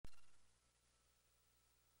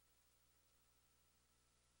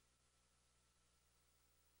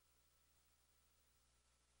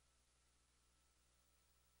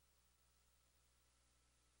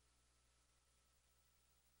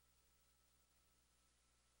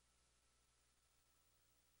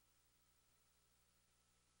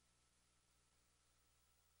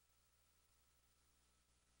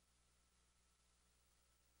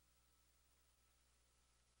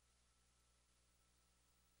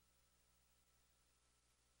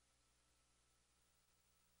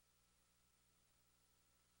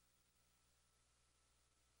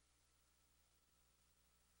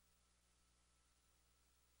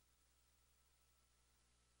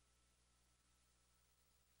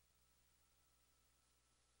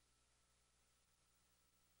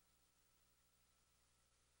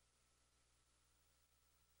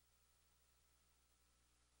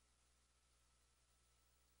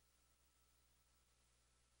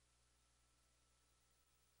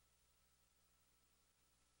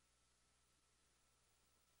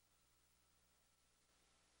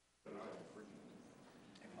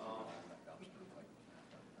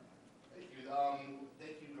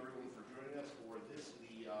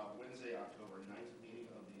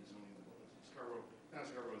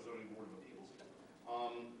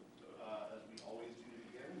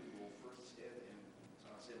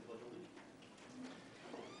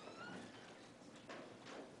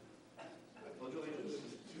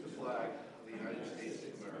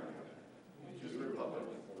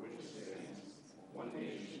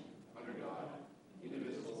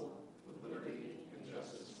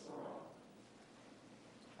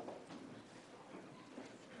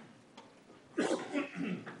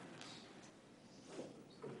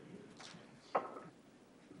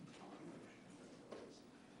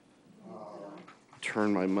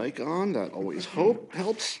turn my mic on. That always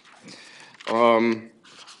helps. Okay.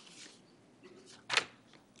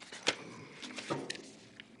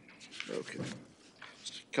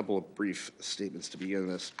 Just a couple of brief statements to begin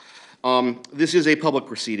this. This is a public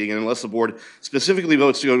proceeding, and unless the board specifically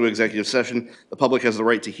votes to go into executive session, the public has the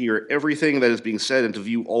right to hear everything that is being said and to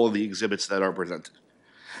view all of the exhibits that are presented.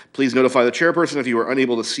 Please notify the chairperson if you are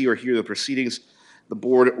unable to see or hear the proceedings. The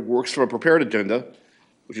board works from a prepared agenda,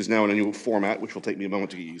 which is now in a new format, which will take me a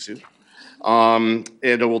moment to get used to. And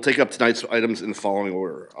we'll take up tonight's items in the following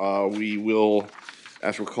order. We will,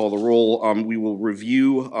 after we call the roll, we will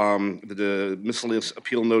review the miscellaneous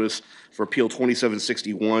appeal notice for Appeal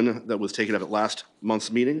 2761 that was taken up at last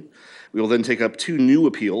month's meeting. We will then take up two new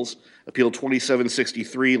appeals. Appeal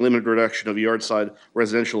 2763, limited reduction of yardside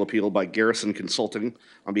residential appeal by Garrison Consulting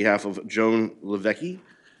on behalf of Joan Levecki.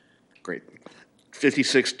 Great.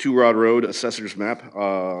 56 Two Rod Road, Assessor's Map,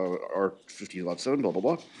 R50 Lot 7, blah, blah,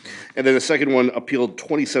 blah. And then the second one, Appeal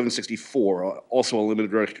 2764, also a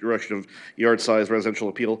limited direction of yard size residential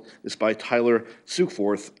appeal. This by Tyler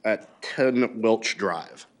Sukeforth at 10 Welch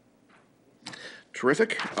Drive.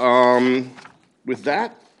 Terrific. With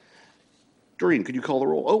that, Doreen, could you call the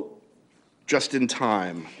roll? Oh, just in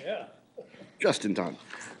time. Yeah. Just in time.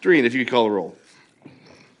 Doreen, if you could call the roll.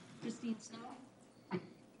 Christine Snow.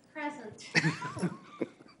 Present.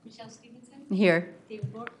 Michelle Stevenson. Here.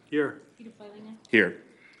 David Bork. Here. Peter Feilinger. Here.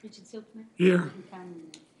 Richard Silkman. Here. And Karen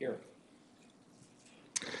Mooney. Here.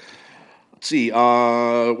 Let's see.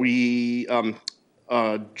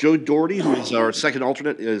 Joe Doherty, who is our second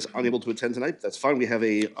alternate, is unable to attend tonight. That's fine. We have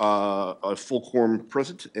a full quorum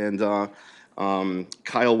present, and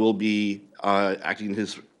Kyle will be acting in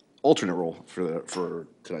his alternate role for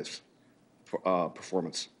tonight's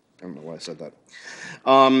performance. I don't know why I said that.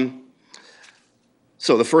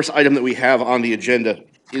 So the first item that we have on the agenda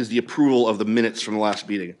is the approval of the minutes from the last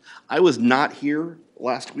meeting. I was not here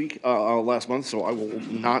last month, so I will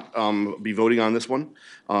not be voting on this one.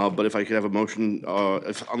 But if I could have a motion,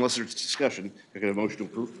 unless there's discussion, I could have a motion to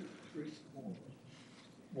approve.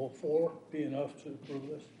 Will 4 be enough to approve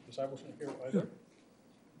this? Because I wasn't here either.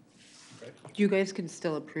 Okay. You guys can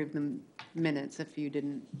still approve the minutes if you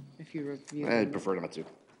review them. I'd prefer not to.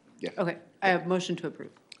 Yeah. Okay, I have motion to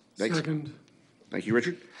approve. Thanks. Second. Thank you,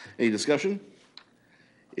 Richard. Any discussion?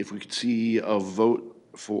 If we could see a vote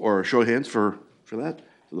or a show of hands for that.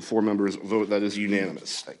 So the 4 members vote, that is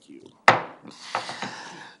unanimous. Thank you.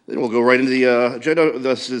 Then we'll go right into the agenda.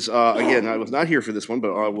 This is, again, I was not here for this one,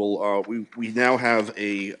 but I will, we now have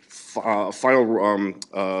a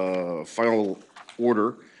final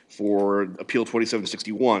order for Appeal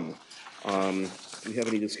 2761. Do we have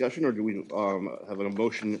any discussion, or do we have a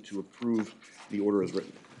motion to approve the order as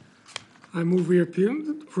written? I move we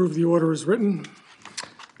approve the order as written.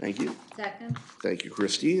 Thank you. Second. Thank you,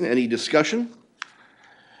 Christine. Any discussion?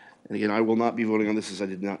 And again, I will not be voting on this as I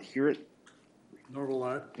did not hear it. Nor will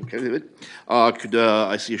I. Okay, David. Could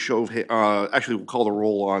I see a show of actually, we'll call the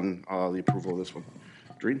roll on the approval of this one.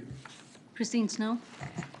 Doreen? Christine Snow.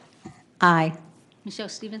 Aye. Michelle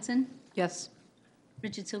Stevenson. Yes.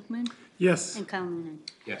 Richard Silkman. Yes. And Karen Mooney.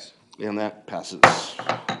 Yes. And that passes.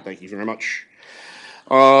 Thank you very much.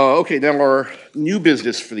 Okay, now our new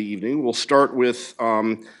business for the evening. We'll start with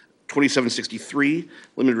 2763,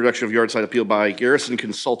 limited reduction of yard side appeal by Garrison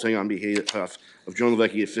Consulting on behalf of Joan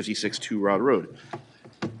Levecki at 56 Two Rod Road.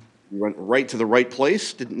 We went right to the right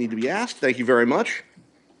place, didn't need to be asked. Thank you very much.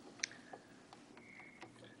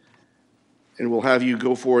 And we'll have you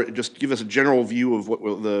go for it. Just give us a general view of what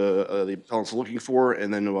the appellant's looking for,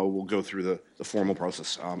 and then we'll go through the formal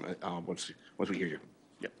process once we hear you.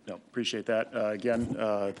 Yep, no, appreciate that. Again,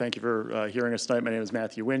 thank you for hearing us tonight. My name is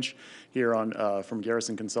Matthew Winch, here from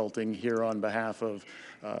Garrison Consulting, here on behalf of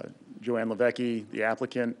Joanne Levecki, the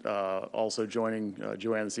applicant. Also joining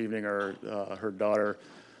Joanne this evening are her daughter,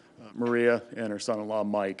 Maria, and her son-in-law,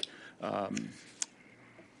 Mike.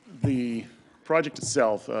 The project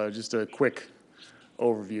itself, just a quick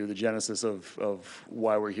overview, the genesis of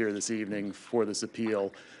why we're here this evening for this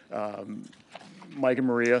appeal. Mike and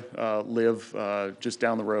Maria live just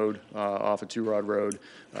down the road off of Two Rod Road.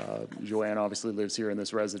 Joanne obviously lives here in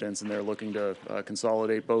this residence, and they're looking to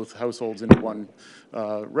consolidate both households into one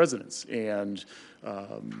residence. And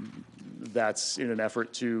that's in an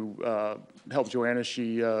effort to help Joanne as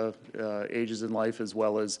she ages in life, as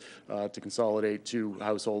well as to consolidate two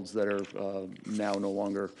households that are now no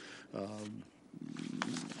longer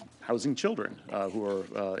housing children who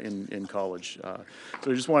are in college.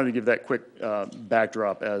 So I just wanted to give that quick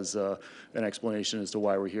backdrop as an explanation as to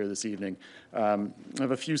why we're here this evening. I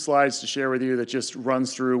have a few slides to share with you that just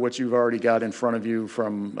runs through what you've already got in front of you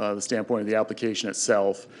from the standpoint of the application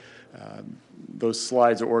itself. Those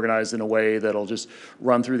slides are organized in a way that'll just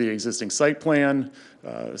run through the existing site plan,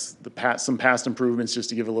 some past improvements, just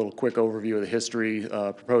to give a little quick overview of the history,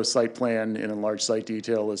 proposed site plan in enlarged site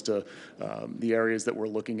detail as to the areas that we're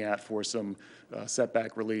looking at for some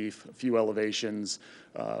setback relief, a few elevations,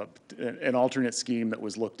 an alternate scheme that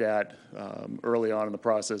was looked at early on in the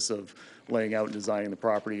process of laying out and designing the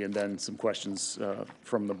property, and then some questions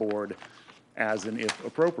from the board as and if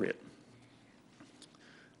appropriate.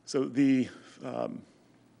 So the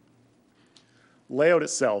layout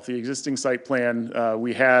itself, the existing site plan,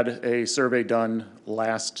 we had a survey done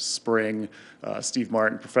last spring. Steve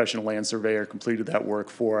Martin, professional land surveyor, completed that work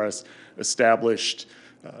for us, established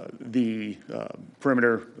the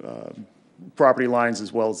perimeter property lines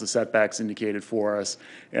as well as the setbacks indicated for us.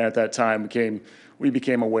 And at that time, we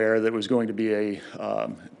became aware that it was going to be a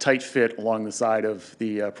tight fit along the side of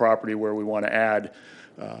the property where we want to add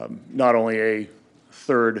not only a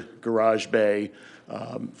third garage bay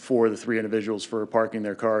for the 3 individuals for parking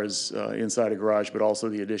their cars inside a garage, but also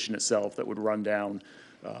the addition itself that would run down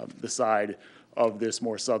the side of this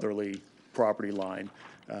more southerly property line.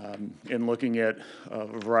 In looking at a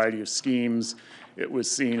variety of schemes, it was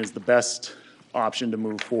seen as the best option to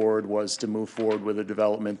move forward was to move forward with a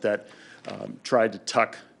development that tried to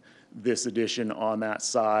tuck this addition on that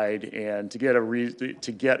side, and to get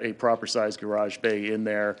a proper sized garage bay in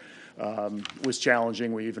there was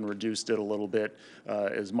challenging. We even reduced it a little bit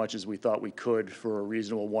as much as we thought we could for a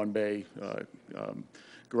reasonable 1-bay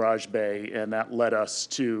garage bay, and that led us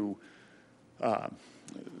to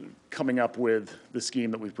coming up with the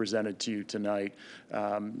scheme that we've presented to you tonight.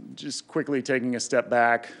 Just quickly taking a step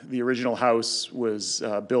back, the original house was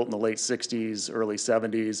built in the late 60s, early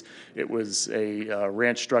 70s. It was a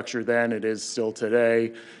ranch structure then, it is still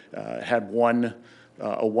today. Had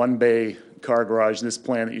a 1-bay car garage. This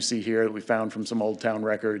plan that you see here that we found from some Old Town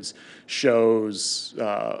records shows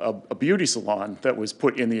a beauty salon that was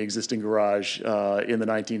put in the existing garage in the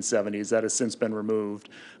 1970s. That has since been removed,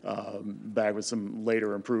 back with some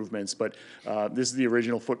later improvements. But this is the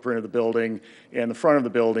original footprint of the building, and the front of the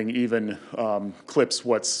building even clips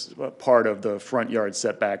what's part of the front yard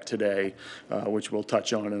setback today, which we'll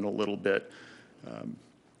touch on in a little bit.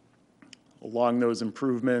 Along those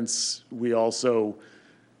improvements, we also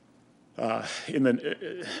in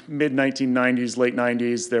the mid-1990s, late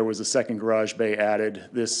 90s, there was a second garage bay added.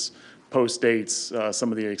 This postdates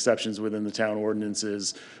some of the exceptions within the town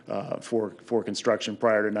ordinances for construction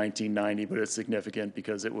prior to 1990, but it's significant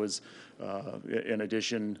because it was an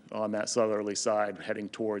addition on that southerly side heading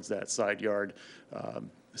towards that side yard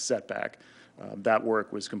setback. That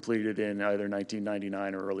work was completed in either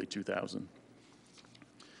 1999 or early 2000.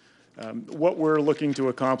 What we're looking to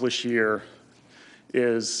accomplish here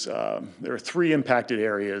is there are 3 impacted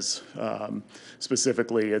areas.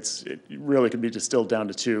 Specifically, it really could be distilled down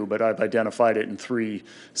to 2, but I've identified it in 3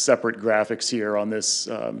 separate graphics here on this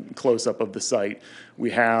close-up of the site. We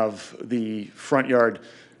have the front yard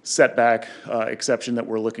setback exception that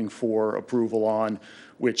we're looking for approval on,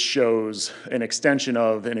 which shows an extension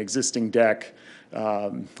of an existing deck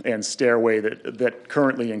and stairway that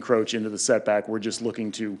currently encroach into the setback. We're just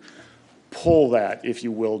looking to pull that, if you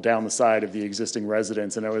will, down the side of the existing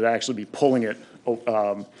residence, and I would actually be pulling it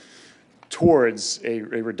towards a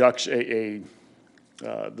reduction,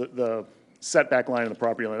 the setback line of the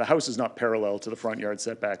property line. The house is not parallel to the front yard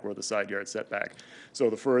setback or the side yard setback. So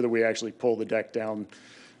the further we actually pull the deck down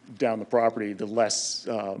the property, the less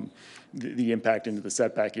the impact into the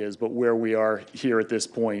setback is. But where we are here at this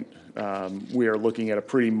point, we are looking at a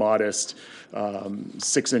pretty modest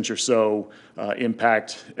 6-inch or so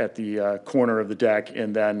impact at the corner of the deck,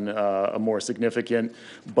 and then a more significant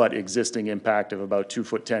but existing impact of about 2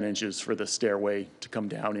 foot 10 inches for the stairway to come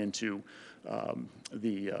down into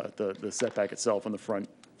the setback itself in the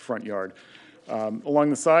front yard. Along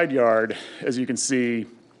the side yard, as you can see,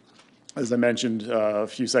 as I mentioned a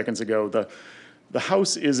few seconds ago, the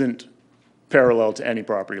house isn't parallel to any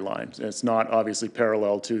property line. It's not obviously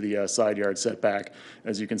parallel to the side yard setback.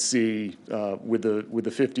 As you can see, with the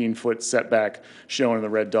 15-foot setback shown in the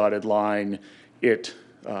red dotted line, it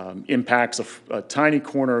impacts a tiny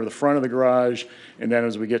corner of the front of the garage, and then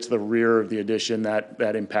as we get to the rear of the addition,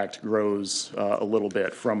 that impact grows a little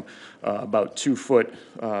bit from about 2 foot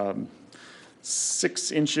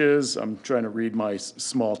 6 inches. I'm trying to read my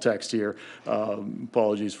small text here.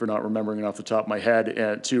 Apologies for not remembering it off the top of my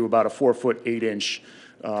head. To about a 4 foot 8 inch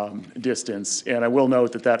distance. And I will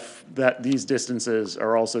note that these distances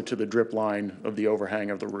are also to the drip line of the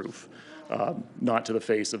overhang of the roof, not to the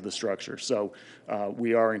face of the structure. So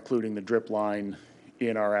we are including the drip line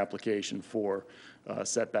in our application for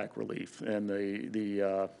setback relief. And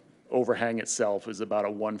the overhang itself is about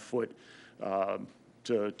a 1 foot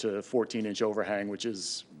to 14-inch overhang, which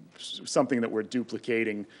is something that we're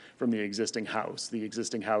duplicating from the existing house. The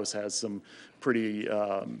existing house has some pretty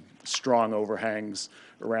strong overhangs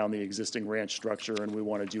around the existing ranch structure, and we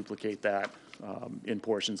want to duplicate that in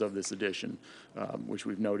portions of this addition, which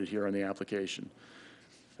we've noted here on the application.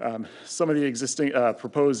 Some of the existing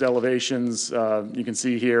proposed elevations, you can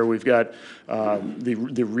see here, we've got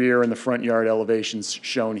the rear and the front yard elevations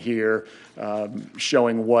shown here,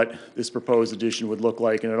 showing what this proposed addition would look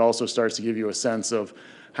like, and it also starts to give you a sense of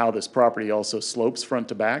how this property also slopes front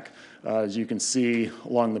to back. As you can see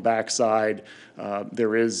along the back side,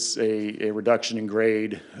 there is a reduction in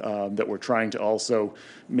grade that we're trying to also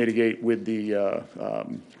mitigate with the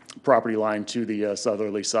property line to the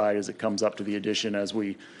southerly side as it comes up to the addition, as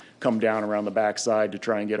we come down around the back side to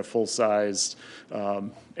try and get a full-sized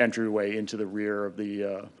entryway into the rear of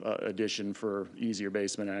the addition for easier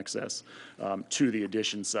basement access to the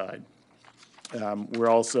addition side. We're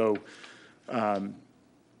also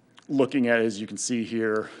looking at, as you can see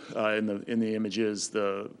here in the images,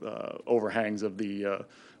 the overhangs of the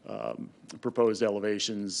proposed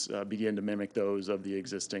elevations begin to mimic those of the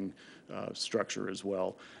existing structure as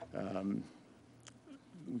well.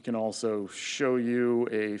 We can also show you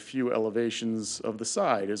a few elevations of the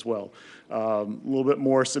side as well. A little bit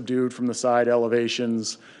more subdued from the side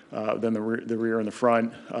elevations than the rear and the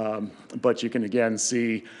front, but you can again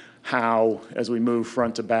see how, as we move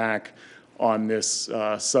front to back on this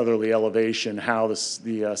southerly elevation, how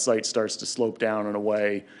the site starts to slope down in a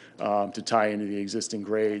way to tie into the existing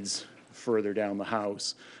grades further down the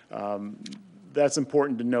house. That's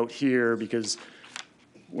important to note here because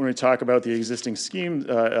when we talk about the existing scheme,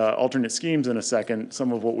 alternate schemes in a second,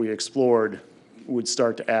 some of what we explored would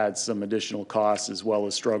start to add some additional costs as well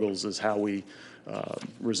as struggles as how we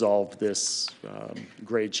resolved this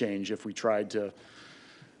grade change if we tried to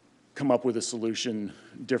come up with a solution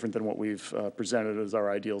different than what we've presented as our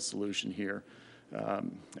ideal solution here.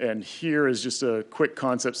 And here is just a quick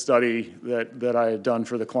concept study that I had done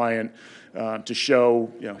for the client to show,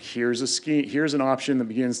 here's a scheme, here's an option that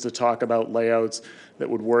begins to talk about layouts that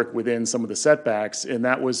would work within some of the setbacks, and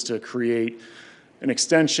that was to create an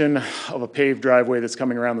extension of a paved driveway that's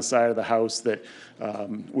coming around the side of the house that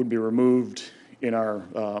would be removed in our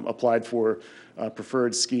applied for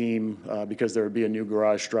preferred scheme because there would be a new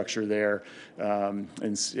garage structure there,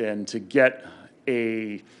 and to get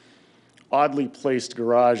a oddly placed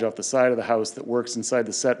garage off the side of the house that works inside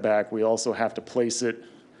the setback, we also have to place it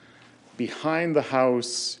behind the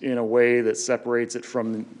house in a way that separates it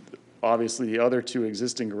from obviously the other two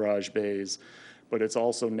existing garage bays, but it's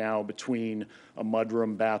also now between a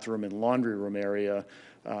mudroom, bathroom, and laundry room area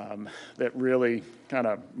that really kind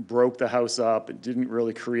of broke the house up. It didn't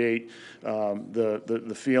really create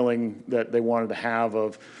the feeling that they wanted to have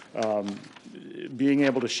of being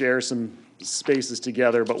able to share some spaces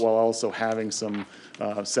together, but while also having some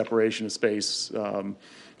separation of space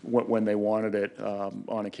when they wanted it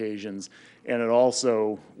on occasions. And it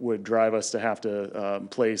also would drive us to have to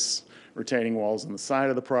place retaining walls on the side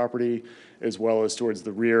of the property as well as towards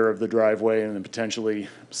the rear of the driveway, and then potentially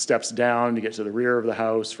steps down to get to the rear of the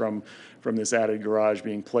house from this added garage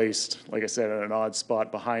being placed, like I said, at an odd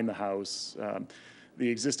spot behind the house. The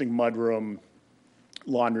existing mudroom,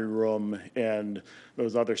 laundry room, and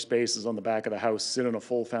those other spaces on the back of the house sit on a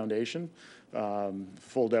full foundation,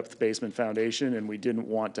 full depth basement foundation, and we didn't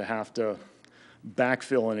want to have to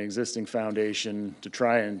backfill an existing foundation to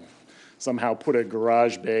try and somehow put a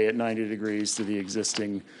garage bay at 90 degrees to the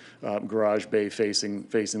existing garage bay facing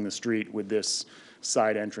the street with this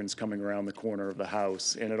side entrance coming around the corner of the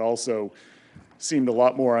house. And it also seemed a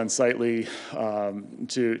lot more unsightly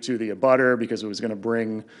to the abutter because it was going to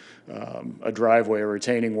bring a driveway, a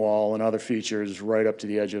retaining wall, and other features right up to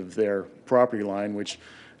the edge of their property line, which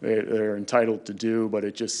they're entitled to do, but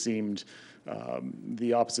it just seemed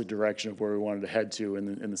the opposite direction of where we wanted to head to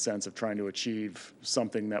in the sense of trying to achieve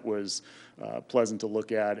something that was pleasant to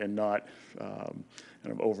look at and not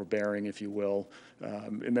kind of overbearing, if you will.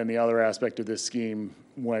 And then the other aspect of this scheme,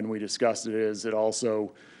 when we discussed it, is it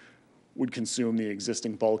also would consume the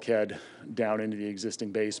existing bulkhead down into the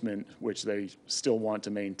existing basement, which they still want to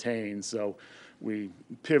maintain. So we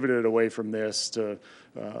pivoted away from this to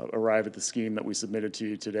arrive at the scheme that we submitted to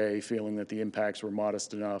you today, feeling that the impacts were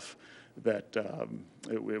modest enough that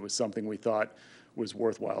it was something we thought was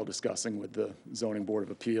worthwhile discussing with the Zoning Board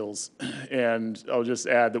of Appeals. And I'll just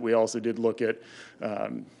add that we also did look at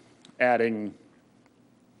adding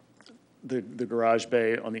the garage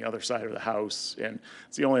bay on the other side of the house, and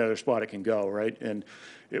it's the only other spot it can go, right? And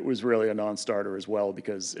it was really a non-starter as well,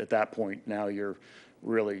 because at that point, now you're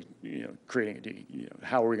really, creating,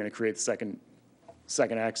 how are we gonna create the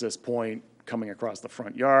second access point coming across the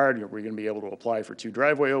front yard? Are we gonna be able to apply for 2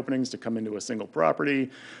 driveway openings to come into a single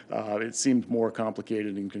property? It seemed more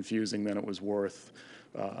complicated and confusing than it was worth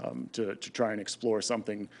to try and explore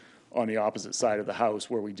something on the opposite side of the house,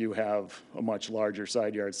 where we do have a much larger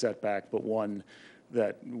side yard setback, but one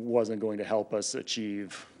that wasn't going to help us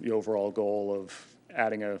achieve the overall goal of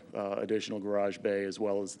adding a additional garage bay, as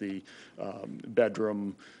well as the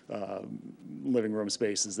bedroom, living room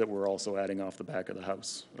spaces that we're also adding off the back of the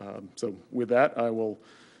house. So with that, I will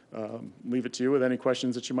leave it to you with any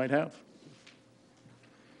questions that you might have.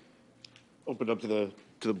 Open up to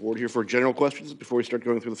the board here for general questions before we start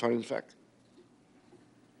going through the findings of fact.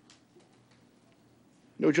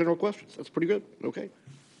 No general questions. That's pretty good. Okay.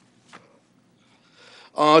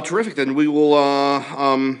 Terrific. Then we will,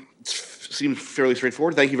 seems fairly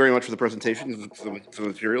straightforward. Thank you very much for the presentation, for the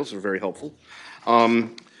materials. They're very helpful.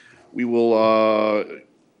 We will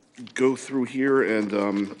go through here and,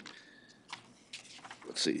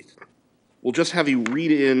 let's see. We'll just have you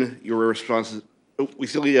read in your responses. Oh, we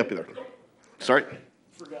still need you up there. Sorry?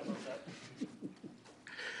 Forgot about that.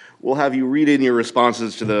 We'll have you read in your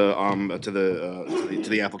responses to the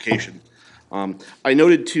application. I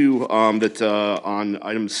noted too that on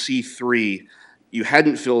item C3, you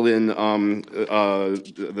hadn't filled in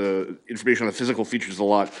the information on the physical features of the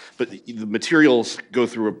lot, but the materials go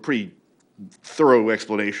through a pretty thorough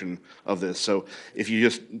explanation of this. So if you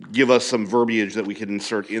just give us some verbiage that we can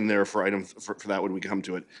insert in there for item for that when we come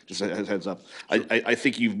to it, just as heads up. I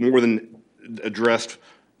think you've more than addressed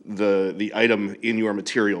the item in your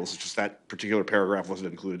materials. It's just that particular paragraph wasn't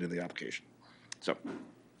included in the application. So,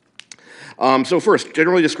 so first,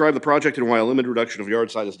 generally describe the project and why a limited reduction of yard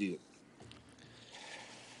size is needed.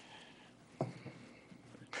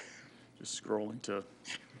 Just scrolling to,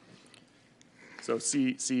 so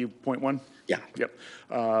C point 1? Yeah. Yep.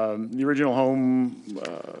 The original home,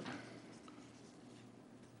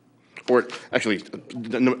 Or actually,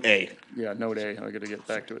 A. yeah, note A, I gotta get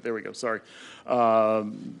back to it, there we go, sorry.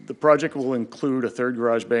 The project will include a 3rd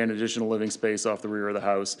garage bay and additional living space off the rear of the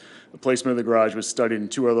house. The placement of the garage was studied in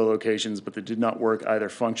 2 other locations, but they did not work either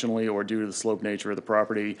functionally or due to the slope nature of the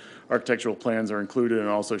property. Architectural plans are included and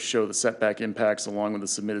also show the setback impacts along with the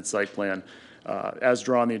submitted site plan. As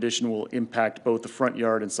drawn, the addition will impact both the front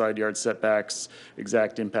yard and side yard setbacks.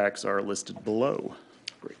 Exact impacts are listed below.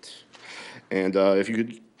 Great. And if you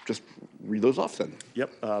could just read those off then.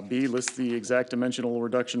 Yep. B lists the exact dimensional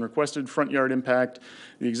reduction requested. Front yard impact.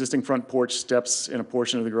 The existing front porch steps and a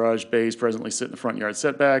portion of the garage bays presently sit in the front yard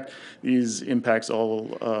setback. These impacts all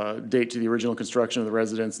date to the original construction of the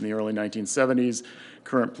residence in the early 1970s.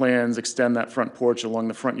 Current plans extend that front porch along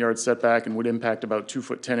the front yard setback and would impact about 2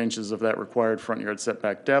 foot 10 inches of that required front yard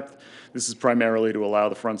setback depth. This is primarily to allow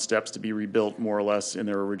the front steps to be rebuilt more or less in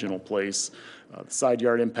their original place. The side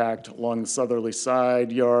yard impact along the southerly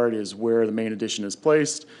side yard is where the main addition is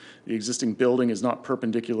placed. The existing building is not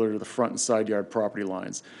perpendicular to the front and side yard property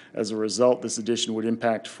lines. As a result, this addition would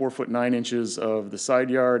impact 4 foot 9 inches of the side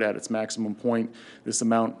yard at its maximum point. This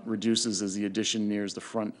amount reduces as the addition nears the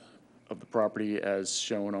front of the property as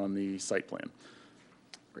shown on the site plan.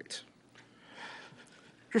 Great.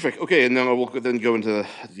 Terrific. Okay, and then we'll then go into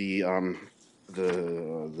the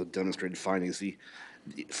demonstrated findings. The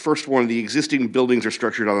first one, the existing buildings are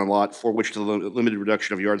structured on a lot for which the limited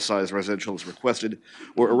reduction of yard size residential is requested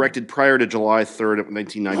or erected prior to July 3rd of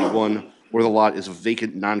 1991, or the lot is a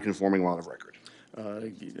vacant, non-conforming lot of record.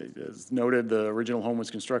 As noted, the original home was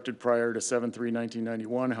constructed prior to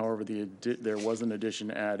 7/3/1991. However, there was an addition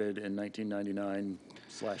added in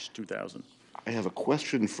 1999/2000. I have a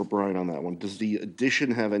question for Brian on that one. Does the addition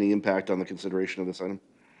have any impact on the consideration of this item?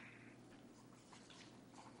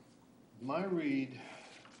 My read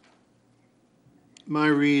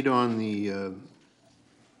on the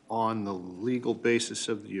legal basis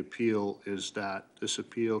of the appeal is that this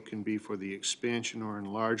appeal can be for the expansion or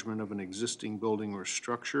enlargement of an existing building or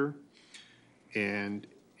structure. And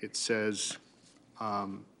it says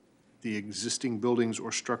the existing buildings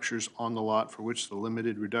or structures on the lot for which the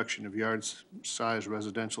limited reduction of yard size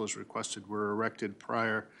residential is requested were erected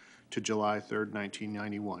prior to July 3rd,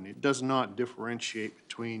 1991. It does not differentiate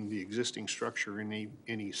between the existing structure and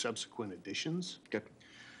any subsequent additions. Okay.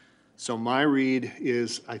 So my read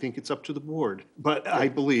is, I think it's up to the board, but I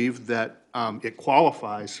believe that it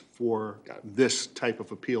qualifies for this type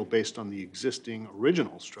of appeal based on the existing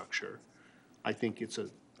original structure. I think it's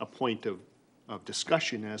a point of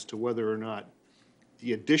discussion as to whether or not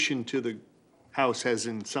the addition to the house has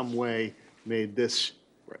in some way made this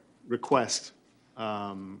request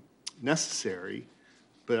necessary.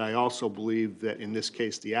 But I also believe that in this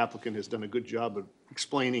case, the applicant has done a good job of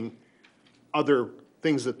explaining other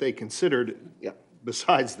things that they considered Yeah.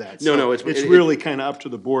 besides that. No, no, So it's- it's really kind of up to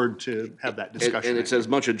the board to have that And discussion. it's as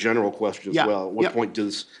much a general question as Yeah, well. At what yeah. point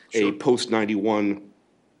does Sure. a post-91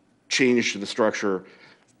 change to the structure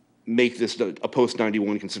make this a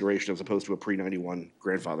post-91 consideration as opposed to a pre-91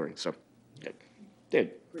 grandfathering? So, yeah. Dave?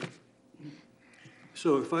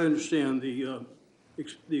 So if I understand, the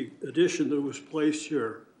addition that was placed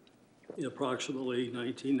here in approximately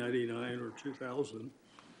 1999 or 2000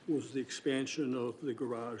 was the expansion of the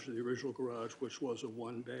garage, the original garage, which was a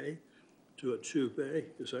one-bay to a two-bay,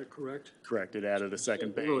 is that correct? Correct, it added a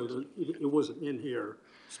second bay. Really, it wasn't in here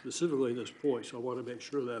specifically at this point, so I want to make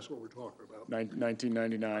sure that's what we're talking about.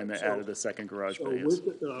 1999, they added a second garage So bay, yes.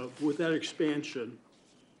 with that expansion,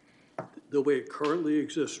 the way it currently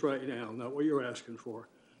exists right now, not what you're asking for,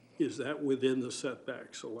 is that within the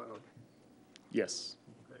setbacks allowed? Yes,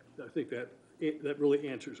 Okay, I think that really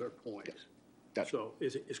answers our point. Gotcha. So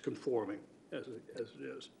it's conforming as it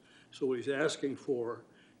is. So what he's asking for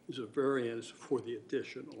is a variance for the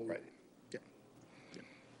addition only. Right. Yeah.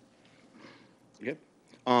 Okay.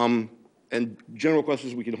 And general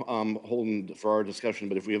questions we can hold for our discussion,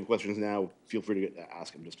 but if we have questions now, feel free to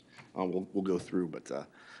ask them. Just we'll go through.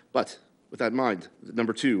 But with that in mind,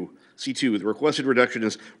 number 2, C2, the requested reduction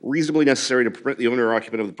is reasonably necessary to permit the owner or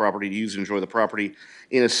occupant of the property to use and enjoy the property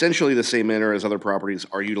in essentially the same manner as other properties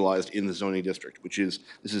are utilized in the zoning district,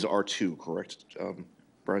 this is R2, correct?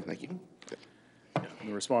 Brian, thank you. and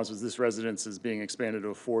the response was this residence is being expanded to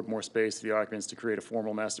afford more space to the occupants to create a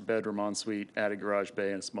formal master bedroom, ensuite, added garage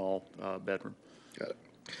bay, and a small bedroom. Got it.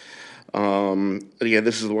 And again,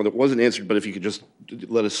 this is the one that wasn't answered, but if you could just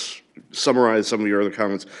let us summarize some of your other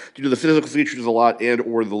comments. Due to the physical features of the lot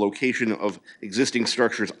and/or the location of existing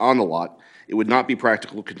structures on the lot, it would not be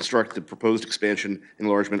practical to construct the proposed expansion,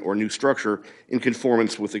 enlargement, or new structure in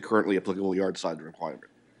conformance with the currently applicable yard size requirement.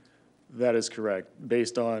 That is correct.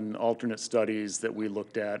 Based on alternate studies that we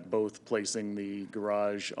looked at, both placing the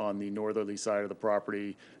garage on the northerly side of the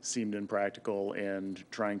property seemed impractical, and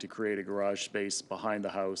trying to create a garage space behind the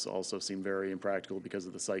house also seemed very impractical because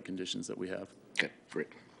of the site conditions that we have. Okay, great.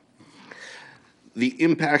 The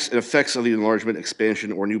impacts and effects of the enlargement,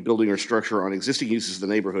 expansion, or new building or structure on existing uses of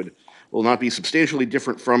the neighborhood will not be substantially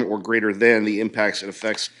different from or greater than the impacts and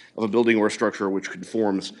effects of a building or structure which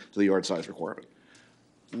conforms to the yard size requirement.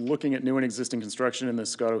 Looking at new and existing construction in the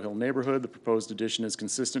Scarborough Hill neighborhood, the proposed addition is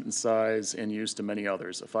consistent in size and use to many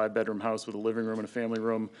others. A 5-bedroom house with a living room and a family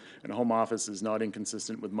room and a home office is not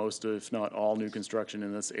inconsistent with most, if not all, new construction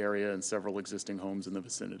in this area and several existing homes in the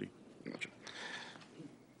vicinity. Gotcha.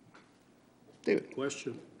 David?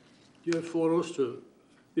 Question, do you have photos to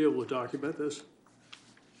be able to document this?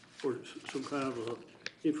 Or some kind of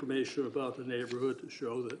information about the neighborhood to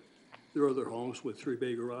show that there are other homes with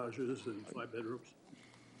 3-bay garages and 5 bedrooms?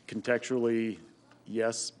 Contextually,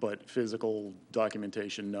 yes, but physical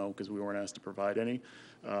documentation, no, because we weren't asked to provide any.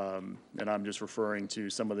 And I'm just referring to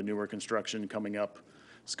some of the newer construction coming up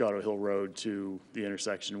Scarborough Hill Road to the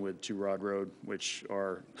intersection with Two Rod Road, which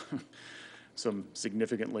are some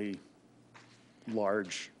significantly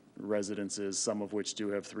large residences, some of which do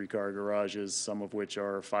have 3-car garages, some of which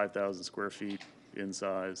are 5,000 square feet in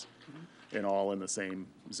size, and all in the same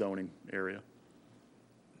zoning area.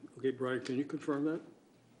 Okay, Brian, can you confirm that?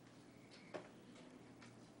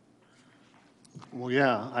 Well,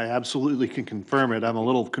 yeah, I absolutely can confirm it. I'm a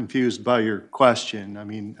little confused by your question. I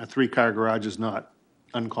mean, a 3-car garage is not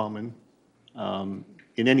uncommon in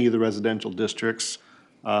any of the residential districts.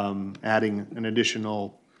 Adding an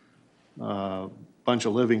additional bunch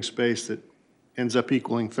of living space that ends up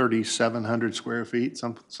equaling 3,700 square feet,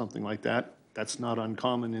 something like that, that's not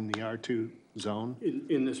uncommon in the R2 zone.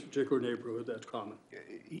 In this particular neighborhood, that's common.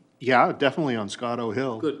 Yeah, definitely on Scarborough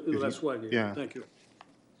Hill. Good, If you- that's what I need. Yeah. Thank you.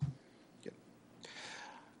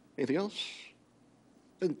 Anything else?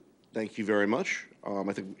 Then, thank you very much.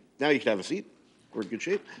 I think now you can have a seat. We're in good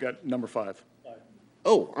shape. Got number 5.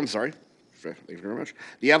 Oh, I'm sorry. Thank you very much.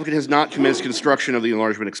 The applicant has not commenced construction of the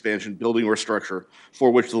enlargement, expansion, building, or structure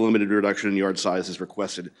for which the limited reduction in yard size is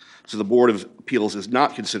requested, so the Board of Appeals is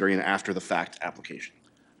not considering an after-the-fact application.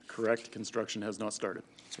 Correct, construction has not started.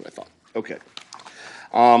 That's what I thought. Okay.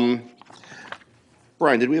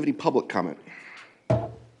 Brian, did we have any public comment?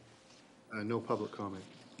 No public comment.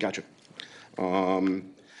 Gotcha.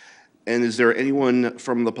 And is there anyone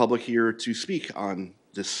from the public here to speak on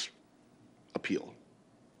this appeal?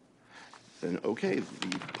 Then, okay,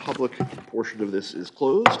 the public portion of this is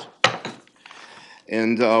closed,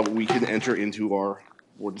 and we can enter into our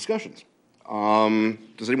board discussions.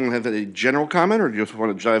 Does anyone have a general comment, or do you just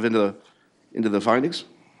want to dive into the findings?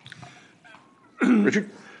 Richard?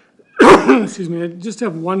 Excuse me, I just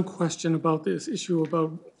have one question about this issue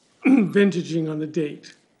about vintaging on the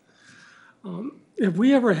date. Have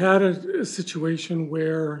we ever had a situation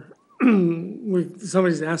where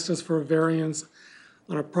somebody's asked us for a variance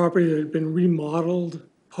on a property that had been remodeled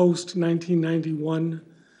post-1991?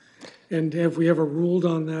 And have we ever ruled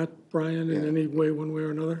on that, Brian, in any way, one way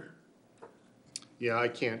or another? Yeah, I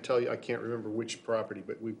can't tell you, I can't remember which property,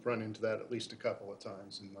 but we've run into that at least a couple of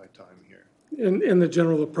times in my time here. And the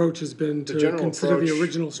general approach has been The to general consider the approach-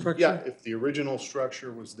 original structure? Yeah, if the original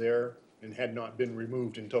structure was there and had not been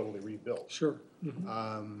removed and totally rebuilt, Sure.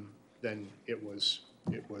 then it was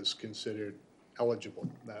considered eligible.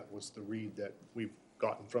 That was the read that we've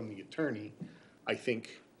gotten from the attorney. I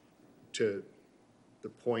think to the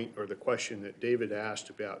point or the question that David asked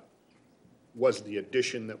about, was the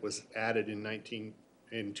addition that was added in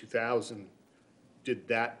 2000, did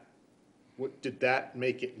that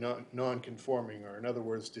make it non-conforming? Or in other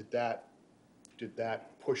words, did that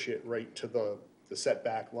push it right to the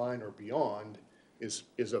setback line or beyond is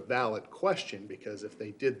a valid question, because if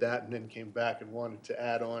they did that and then came back and wanted to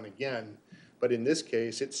add on again, but in this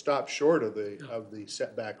case, it stopped short of the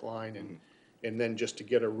setback line, and then just to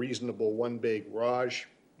get a reasonable one bay garage,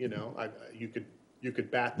 you know, you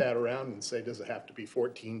could bat that around and say, does it have to be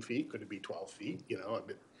 14 feet? Could it be 12 feet? You know,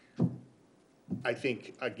 I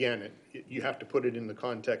think, again, you have to put it in the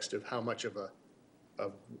context of how much of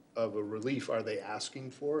a relief are they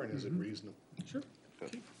asking for, and is it reasonable? Sure.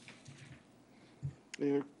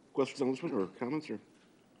 Any other questions on this one, or comments, or?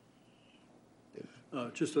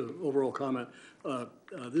 Just an overall comment.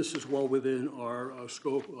 This is well within our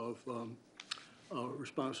scope of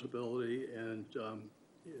responsibility and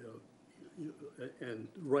and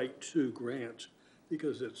right to grant,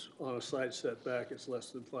 because it's on a side setback, it's less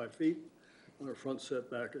than 5 feet. On a front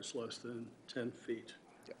setback, it's less than 10 feet.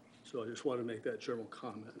 Yep. So I just want to make that general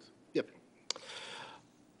comment. Yep.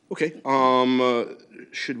 Okay,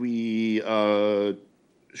 should we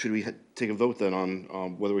take a vote then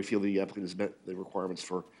on whether we feel the applicant has met the requirements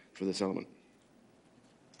for this element?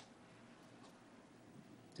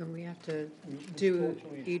 Don't we have to do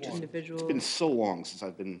each individual? It's been so long since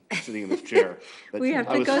I've been sitting in this chair. that We have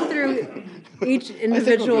I to was- go through each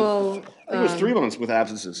individual. I think it was 3 months with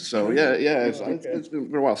absences, so yeah, it's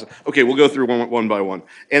been a while. So, okay, we'll go through one by one.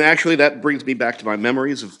 And actually, that brings me back to my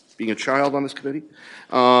memories of being a child on this committee.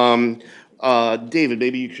 David,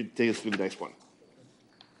 maybe you should take us through the next one.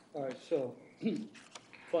 All right, so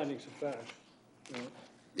findings of fact.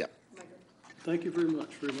 Yeah. Thank you very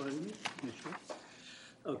much for reminding me.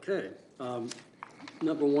 Okay.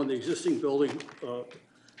 Number one, the existing buildings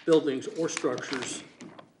or structures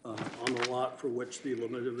on the lot for which the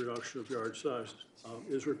limited reduction of yard size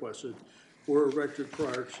is requested were erected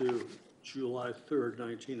prior to July 3rd,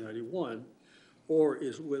 1991, or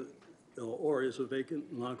is a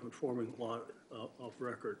vacant, non-conforming lot of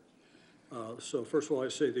record. So first of all, I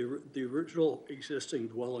say the original existing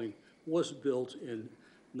dwelling was built in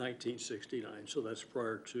 1969, so that's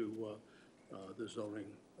prior to the zoning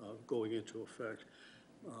going into effect,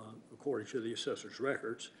 according to the assessor's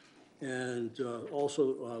records. And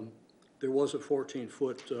also, there was a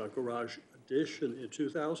 14-foot garage addition in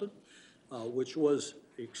 2000, which was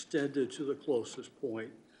extended to the closest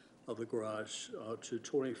point of the garage to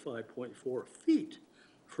 25.4 feet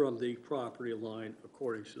from the property line,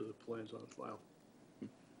 according to the plans on file.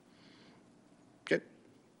 Okay.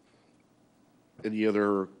 Any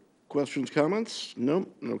other questions, comments? No?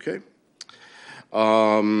 Okay.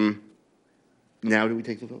 Now do we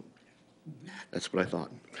take the vote? That's what I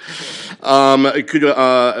thought.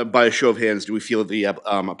 By a show of hands, do we feel that the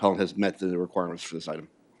appellant has met the requirements for this item?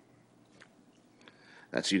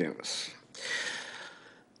 That's unanimous.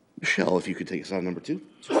 Michelle, if you could take us on number 2.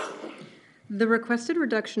 The requested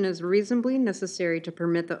reduction is reasonably necessary to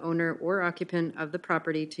permit the owner or occupant of the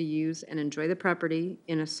property to use and enjoy the property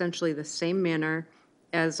in essentially the same manner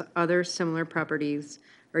as other similar properties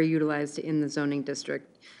are utilized in the zoning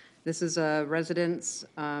district. This is a residence.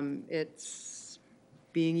 It's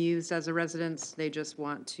being used as a residence. They just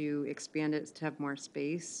want to expand it to have more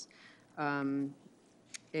space and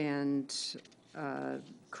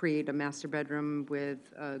create a master bedroom with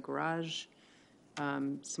a garage.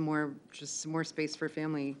 Some more space for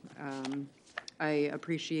family. I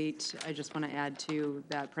just want to add to,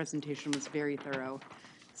 that presentation was very thorough.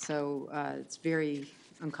 So it's very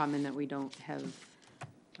uncommon that we don't have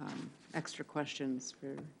extra questions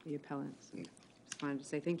for the appellants. Just wanted to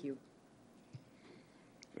say thank you.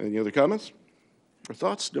 Any other comments or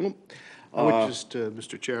thoughts? No? I would just,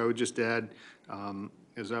 Mr. Chair, I would just add,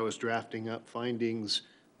 as I was drafting up findings,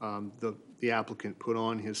 the applicant put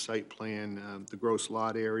on his site plan the gross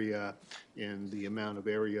lot area and the amount of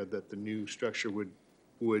area that the new structure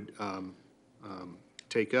would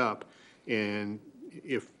take up. And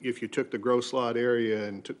if you took the gross lot area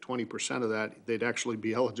and took 20% of that, they'd actually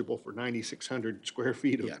be eligible for 9,600 square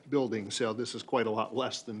feet Yeah. of building. So this is quite a lot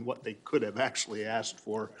less than what they could have actually asked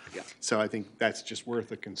for. Yeah. So I think that's just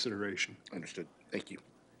worth a consideration. Understood. Thank you.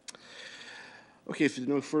 Okay, if there's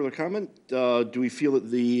no further comment, do we feel that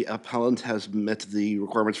the appellant has met the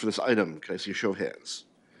requirements for this item? Can I see a show of hands?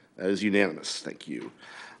 That is unanimous. Thank you.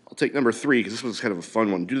 I'll take number 3, because this one's kind of a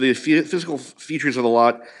fun one. Due to the physical features of the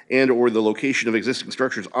lot and/or the location of existing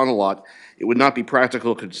structures on the lot, it would not be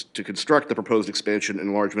practical to construct the proposed expansion,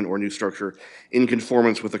 enlargement, or new structure in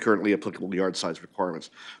conformance with the currently applicable yard size requirements.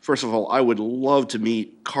 First of all, I would love to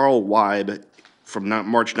meet Carl Weib from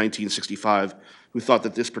March 1965, who thought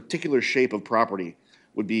that this particular shape of property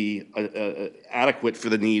would be adequate for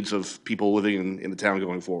the needs of people living in the town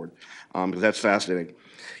going forward, because that's fascinating.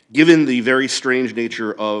 Given the very strange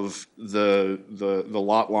nature of the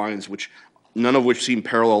lot lines, none of which seem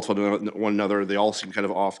parallel to one another, they all seem kind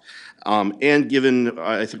of off, and given,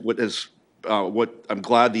 I think, what I'm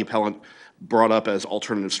glad the appellant brought up as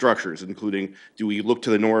alternative structures, including, do we look to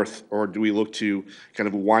the north, or do we look to kind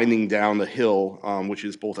of winding down the hill, which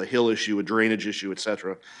is both a hill issue, a drainage issue, et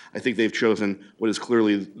cetera. I think they've chosen what is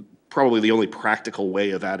clearly probably the only practical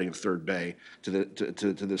way of adding a third bay to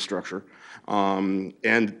this structure. And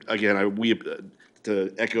again,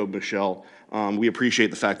 to echo Michelle, we appreciate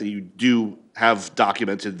the fact that you do have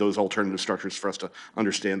documented those alternative structures for us to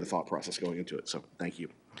understand the thought process going into it. So thank you.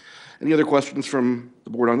 Any other questions from the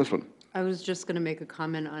board on this one? I was just going to make a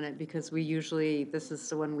comment on it because this is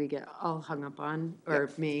the one we get all hung up on, or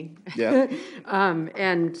me. Yeah.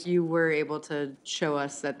 And you were able to show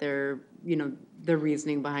us that the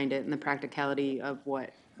reasoning behind it and the practicality of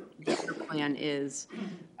what the plan is.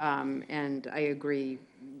 And I agree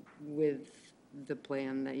with the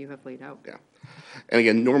plan that you have laid out. Yeah. And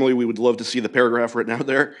again, normally we would love to see the paragraph written out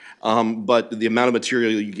there, but the amount of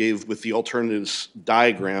material you gave with the alternatives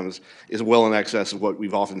diagrams is well in excess of what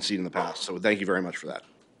we've often seen in the past. So thank you very much for that.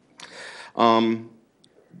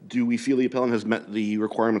 Do we feel the appellant has met the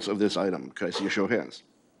requirements of this item? Could I see a show of hands?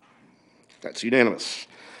 That's unanimous.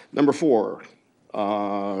 Number 4,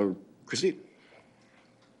 Christine.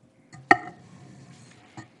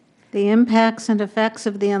 The impacts and effects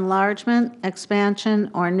of the enlargement, expansion,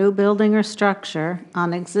 or new building or structure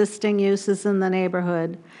on existing uses in the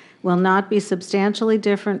neighborhood will not be substantially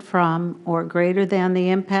different from or greater than the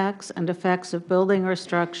impacts and effects of building or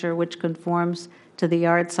structure which conforms to the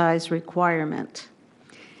yard size requirement.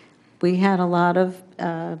 We had a lot of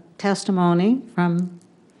testimony from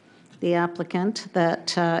the applicant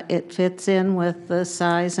that it fits in with the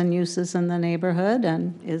size and uses in the neighborhood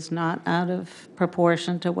and is not out of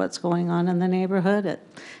proportion to what's going on in the neighborhood.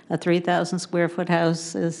 A 3,000 square foot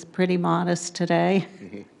house is pretty modest today,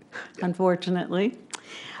 unfortunately,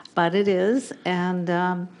 but it is.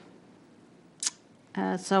 And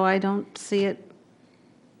so I don't see it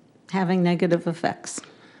having negative effects.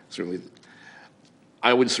 Certainly.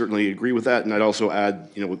 I would certainly agree with that, and I'd also add,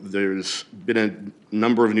 there's been a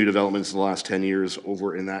number of new developments in the last 10 years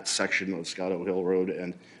over in that section of Scotto Hill Road,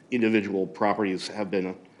 and individual properties have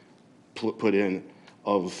been put in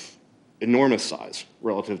of enormous size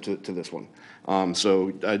relative to this one.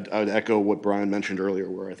 So I'd echo what Brian mentioned earlier,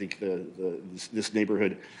 where I think this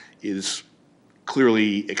neighborhood is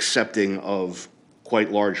clearly accepting of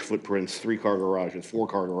quite large footprints, 3-car garages,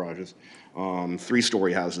 4-car garages,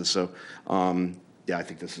 3-story houses. So yeah, I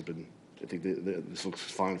think this looks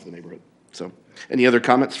fine for the neighborhood. So, any other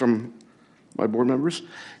comments from my board members?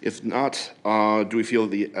 If not, do we feel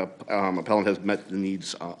the appellant has met the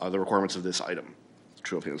needs, the requirements of this item?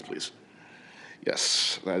 Show of hands, please.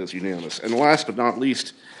 Yes, that is unanimous. And last but not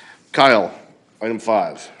least, Kyle, item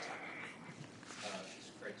 5.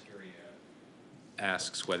 Criteria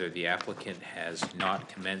asks whether the applicant has not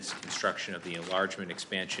commenced construction of the enlargement,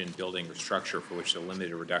 expansion, building, or structure for which the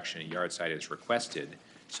limited reduction in yard site is requested,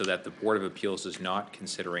 so that the Board of Appeals is not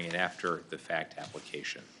considering an after-the-fact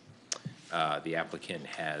application. The applicant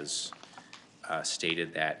has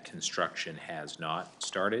stated that construction has not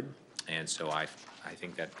started, and so I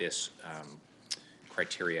think that this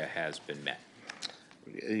criteria has been met.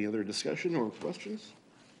 Any other discussion or questions?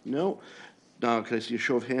 No? Now, can I see a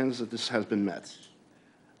show of hands that this has been met?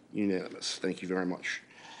 Unanimous. Thank you very much.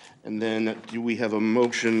 And then do we have a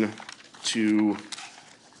motion to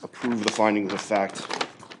approve the findings of fact?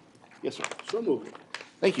 Yes, sir. So moved.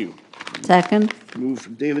 Thank you. Second? Moved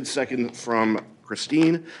from David, second from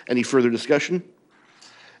Christine. Any further discussion?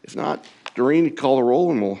 If not, Doreen, call the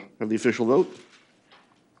roll and we'll have the official vote.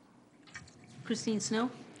 Christine Snow,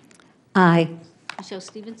 Aye. Michelle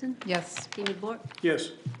Stevenson, Yes. David Bork,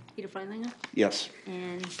 Yes. Peter Freilinger, Yes.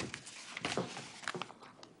 and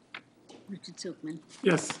Richard Silkman.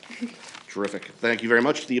 Yes. Terrific. Thank you very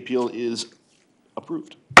much. The appeal is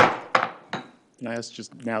approved. Can I ask,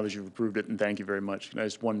 just now that you've approved it, and thank you very much, can I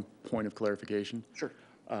ask one point of clarification? Sure.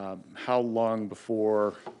 How long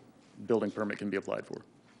before building permit can be applied for?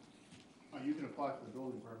 You can apply for the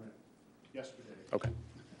building permit yesterday. Okay.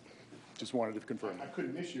 Just wanted to confirm. I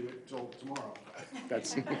couldn't issue it till tomorrow.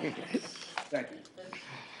 That's, thank you.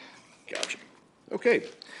 Gotcha. Okay.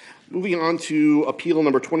 Moving on to appeal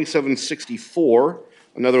number 2764,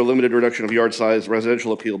 another limited reduction of yard size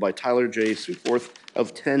residential appeal by Tyler J. Sweetforth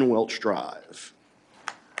of 10 Welch Drive.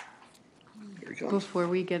 Here he comes. Before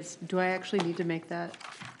we get, do I actually need to make that?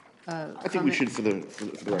 I think we should for the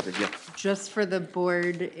record, yeah. Just for the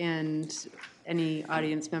board and any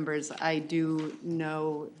audience members, I do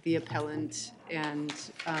know the appellant and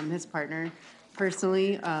his partner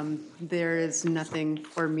personally. There is nothing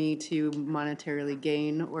for me to monetarily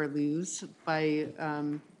gain or lose by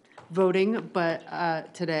voting,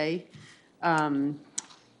 but today.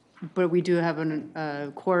 But we do have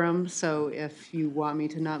a quorum, so if you want me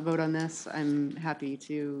to not vote on this, I'm happy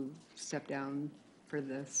to step down for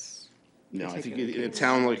this. No, I think in a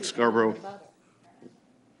town like Scarborough,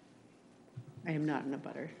 I am not in a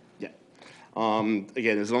butter. yeah.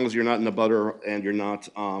 Again, as long as you're not in the butter and you're not,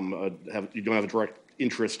 you don't have a direct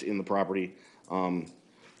interest in the property,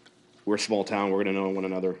 we're a small town, we're gonna know one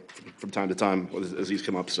another from time to time as these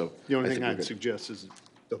come up, so. The only I thing think we're I'd good. suggest is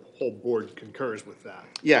the whole board concurs with that.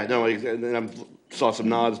 Yeah, no, and I saw some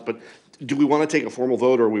nods, but do we want to take a formal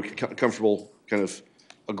vote, or are we comfortable kind of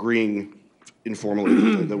agreeing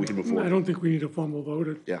informally that we can move I forward? don't think we need a formal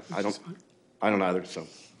vote. Yeah, I don't either, so,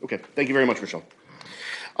 okay, thank you very much, Michelle.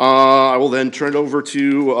 I will then turn it over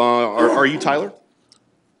to, are you Tyler?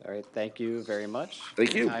 All right, thank you very much.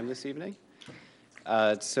 Thank for your you. time this evening.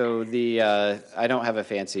 So I don't have a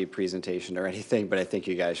fancy presentation or anything, but I think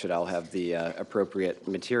you guys should all have the appropriate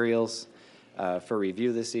materials for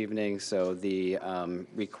review this evening. So the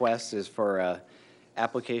request is for a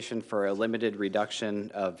application for a limited reduction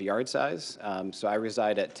of yard size. So I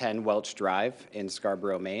reside at 10 Welch Drive in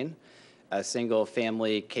Scarborough, Maine, a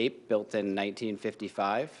single-family cape built in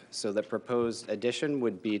 1955. So the proposed addition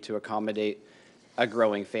would be to accommodate a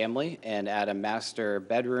growing family and add a master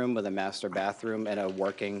bedroom with a master bathroom and a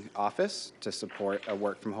working office to support a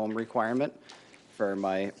work-from-home requirement for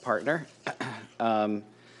my partner.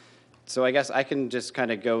 So I guess I can just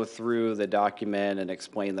kind of go through the document and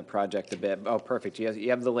explain the project a bit. Oh, perfect. You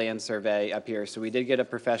have the land survey up here. So we did get a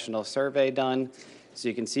professional survey done. So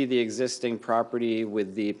you can see the existing property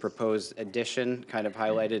with the proposed addition kind of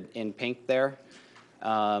highlighted in pink there.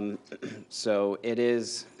 So it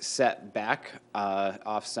is set back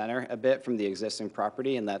off-center a bit from the existing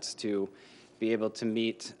property, and that's to be able to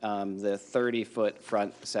meet the 30-foot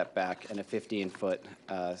front setback and a 15-foot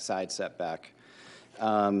side setback.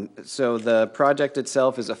 So the project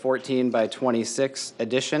itself is a 14 by 26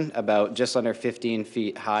 addition, about just under 15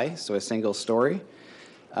 feet high, so a single story,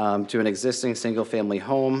 to an existing single-family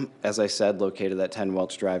home, as I said, located at 10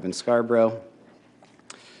 Welch Drive in Scarborough.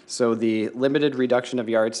 So the limited reduction of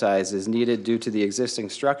yard size is needed due to the existing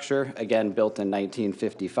structure, again, built in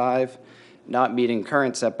 1955, not meeting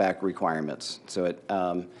current setback requirements. So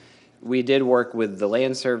we did work with the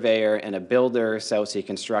land surveyor and a builder, South Sea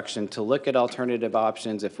Construction, to look at alternative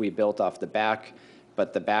options if we built off the back,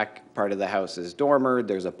 but the back part of the house is dormered,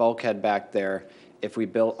 there's a bulkhead back there. If we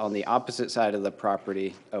built on the opposite side of the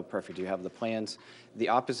property, oh, perfect, you have the plans. The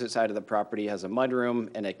opposite side of the property has a mudroom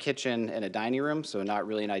and a kitchen and a dining room, so not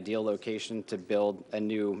really an ideal location to build a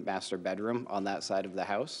new master bedroom on that side of the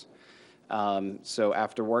house. So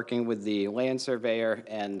after working with the land surveyor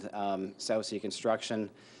and South Sea Construction,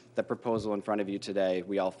 the proposal in front of you today,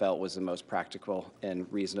 we all felt was the most practical and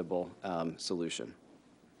reasonable solution.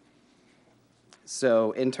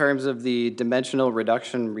 So in terms of the dimensional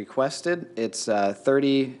reduction requested, it's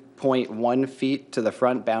 30.1 feet to the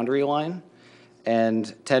front boundary line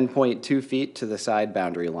and 10.2 feet to the side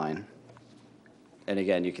boundary line. And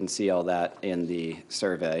again, you can see all that in the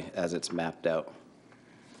survey as it's mapped out.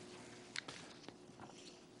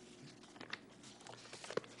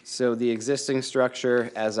 So the existing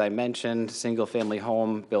structure, as I mentioned, single-family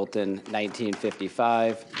home built in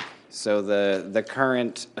 1955. So the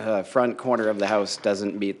current front corner of the house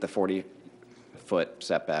doesn't meet the 40-foot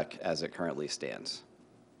setback as it currently stands.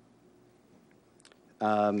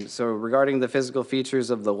 So regarding the physical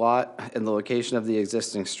features of the lot and the location of the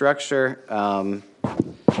existing structure,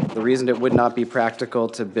 the reason it would not be practical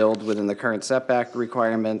to build within the current setback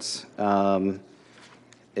requirements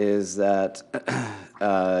is that,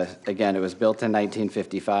 again, it was built in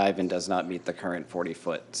 1955 and does not meet the current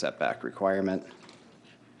 40-foot setback requirement.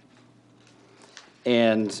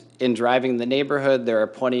 And in driving the neighborhood, there are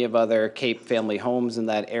plenty of other Cape family homes in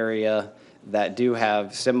that area that do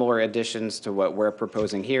have similar additions to what we're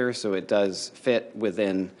proposing here, so it does fit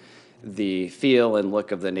within the feel and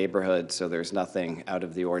look of the neighborhood, so there's nothing out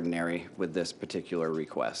of the ordinary with this particular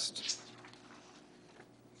request.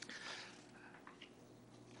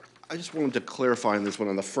 I just wanted to clarify on this one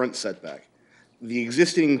on the front setback. The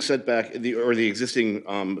existing setback, the existing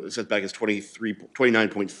setback is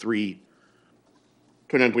 29.3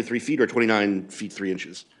 feet or 29 feet 3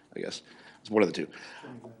 inches, I guess. It's one of the two.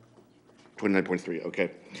 29.3,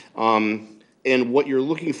 okay. And what you're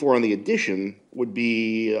looking for on the addition would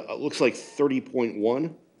be, looks like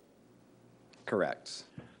 30.1. Correct.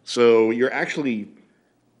 So you're actually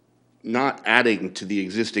not adding to the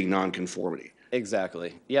existing nonconformity.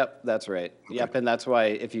 Exactly. Yep, that's right. Okay. Yep, and that's why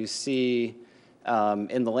if you see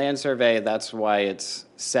in the land survey, that's why it's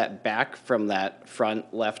set back from that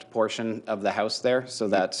front left portion of the house there. So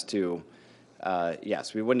that's to,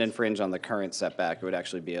 yes, we wouldn't infringe on the current setback. It would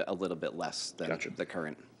actually be a little bit less than the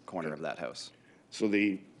current corner of that house. So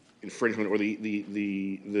the infringement or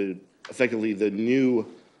the effectively the new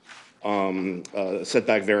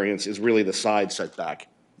setback variance is really the side setback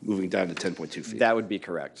moving down to 10.2 feet. That would be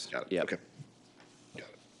correct. Got it. Yep. Okay. Got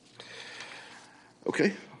it.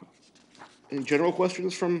 Okay. Any general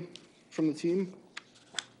questions from the team?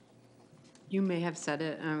 You may have said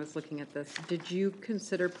it, and I was looking at this. Did you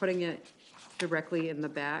consider putting it directly in the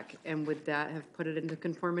back, and would that have put it into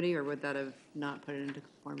conformity, or would that have not put it into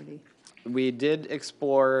conformity? We did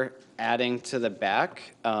explore adding to the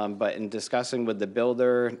back, but in discussing with the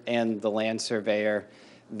builder and the land surveyor,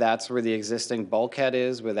 that's where the existing bulkhead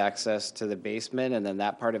is with access to the basement, and then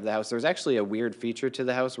that part of the house. There's actually a weird feature to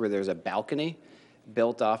the house where there's a balcony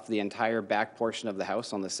built off the entire back portion of the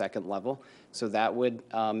house on the second level. So that would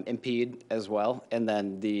impede as well. And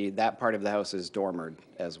then that part of the house is dormered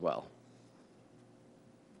as well.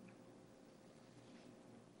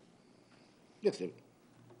 Yes, David.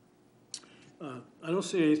 I don't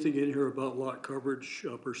see anything in here about lot coverage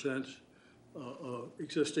percent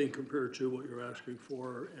existing compared to what you're asking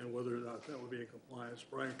for and whether or not that would be in compliance.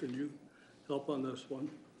 Brian, can you help on this one?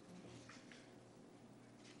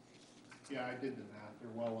 Yeah, I did the math.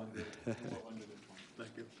 They're well under the 20.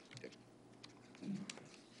 Thank you.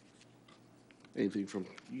 Anything from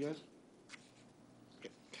you guys?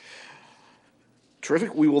 Okay.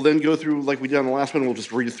 Terrific. We will then go through, like we did on the last one, we'll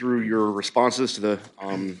just read through your responses to the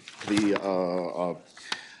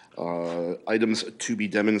items to be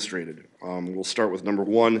demonstrated. We'll start with number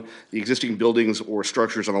 1, the existing buildings or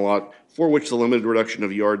structures on a lot for which the limited reduction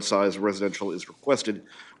of yard size residential is requested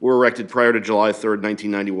were erected prior to July 3rd,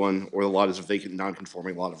 1991, or the lot is a vacant,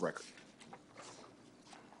 non-conforming lot of record.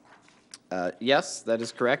 Yes, that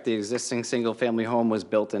is correct. The existing single-family home was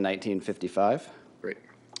built in 1955. Great.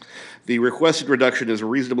 The requested reduction is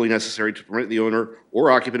reasonably necessary to permit the owner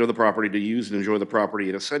or occupant of the property to use and enjoy the property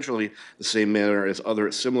in essentially the same manner as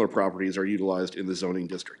other similar properties are utilized in the zoning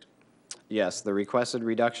district. Yes, the requested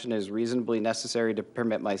reduction is reasonably necessary to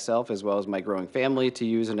permit myself as well as my growing family to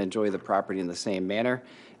use and enjoy the property in the same manner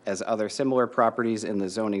as other similar properties in the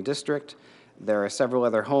zoning district. There are several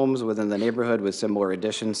other homes within the neighborhood with similar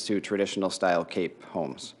additions to traditional style Cape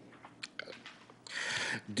homes.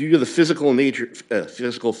 Due to the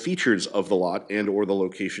physical features of the lot and or the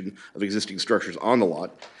location of existing structures on the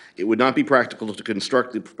lot, it would not be practical to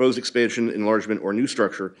construct the proposed expansion, enlargement, or new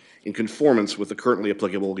structure in conformance with the currently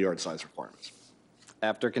applicable yard size requirements.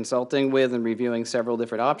 After consulting with and reviewing several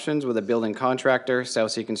different options with a building contractor,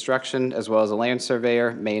 South Sea Construction, as well as a land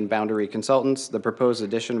surveyor, Maine Boundary Consultants, the proposed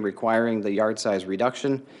addition requiring the yard size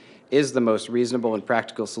reduction is the most reasonable and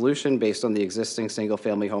practical solution based on the existing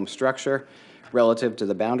single-family home structure relative to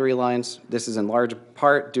the boundary lines. This is in large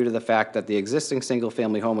part due to the fact that the existing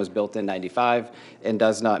single-family home was built in 95 and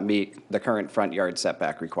does not meet the current front yard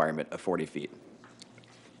setback requirement of 40 feet.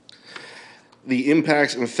 The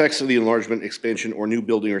impacts and effects of the enlargement, expansion, or new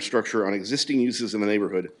building or structure on existing uses in the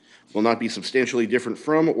neighborhood will not be substantially different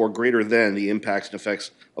from or greater than the impacts and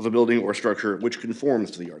effects of a building or structure which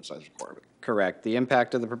conforms to the yard size requirement. Correct. The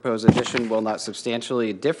impact of the proposed addition will not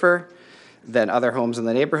substantially differ than other homes in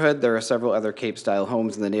the neighborhood. There are several other Cape-style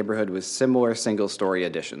homes in the neighborhood with similar single-story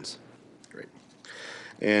additions. Great.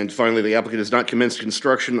 And finally, the applicant has not commenced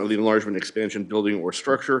construction of the enlargement, expansion, building, or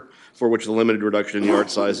structure for which the limited reduction in yard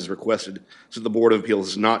size is requested, so the Board of Appeals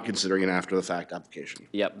is not considering an after-the-fact application.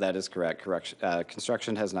 Yep, that is correct.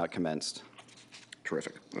 Construction has not commenced.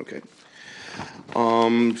 Terrific, okay.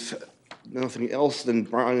 Nothing else, then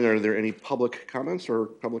Brian, are there any public comments or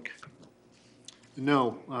public?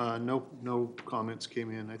 No, no comments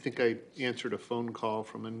came in. I think I answered a phone call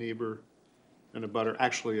from a neighbor and a butter.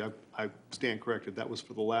 Actually, I stand corrected. That was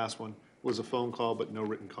for the last one. It was a phone call, but no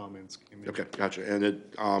written comments came in. Okay, gotcha. And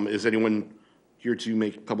is anyone here to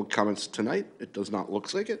make public comments tonight? It does not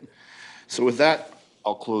look like it. So with that,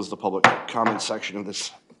 I'll close the public comment section of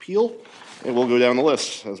this appeal, and we'll go down the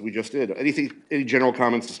list as we just did. Any general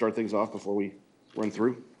comments to start things off before we run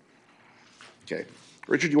through? Okay.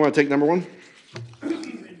 Richard, do you want to take number one? The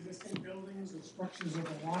existing buildings or structures of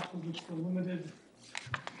a lot for which the limited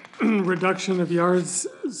reduction of yard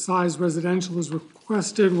size residential is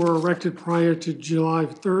requested were erected prior to July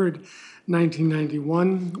 3rd,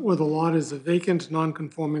 1991, or the lot is a vacant,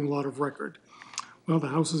 non-conforming lot of record. Well, the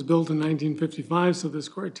house was built in 1955, so this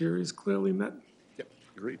criteria is clearly met. Yep,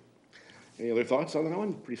 agreed. Any other thoughts on that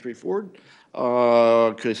one? Pretty straightforward.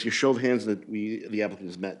 Could I see a show of hands that the applicant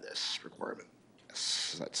has met this requirement?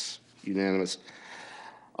 Yes, that's unanimous.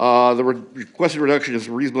 The requested reduction is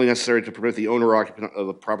reasonably necessary to permit the owner or occupant of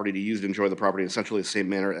the property to use and enjoy the property in essentially the same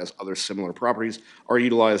manner as other similar properties are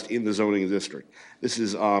utilized in the zoning district. This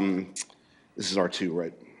is R2,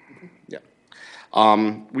 right? Yeah.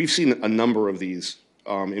 We've seen a number of these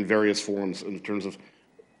in various forms in terms of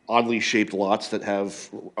oddly shaped lots that have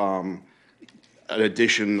an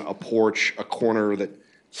addition, a porch, a corner that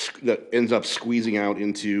ends up squeezing out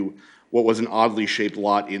into what was an oddly shaped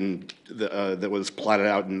lot that was platted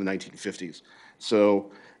out in the 1950s.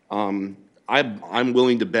 So I'm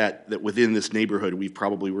willing to bet that within this neighborhood, we've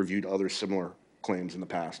probably reviewed other similar claims in the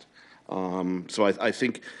past. So I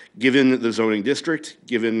think, given the zoning district,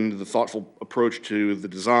 given the thoughtful approach to the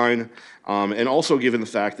design, and also given the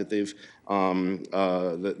fact that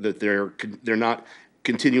they're not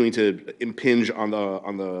continuing to impinge on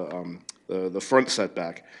the front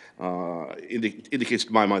setback, indicates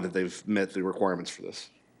to my mind that they've met the requirements for this.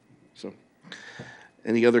 So,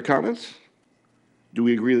 any other comments? Do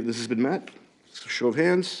we agree that this has been met? Show of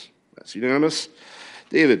hands. That's unanimous.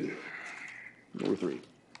 David, number 3.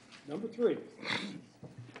 Number 3.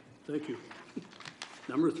 Thank you.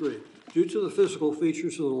 Number 3, due to the physical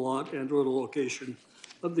features of the lot and or the location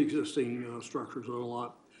of the existing structures on the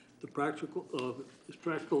lot, it's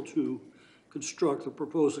practical to construct the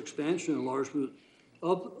proposed expansion and enlargement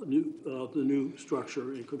of the new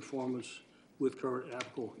structure in conformance with current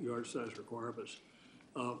applicable yard size requirements.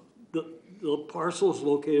 The parcel is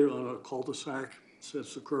located on a cul-de-sac,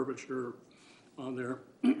 since the curvature on there.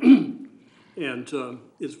 And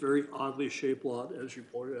it's very oddly shaped lot, as you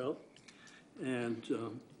pointed out. And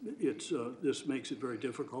this makes it very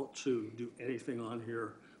difficult to do anything on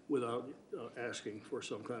here without asking for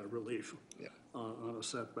some kind of relief on a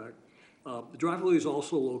setback. The driveway is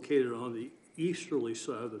also located on the easterly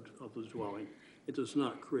side of the dwelling. It does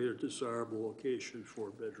not create a desirable location for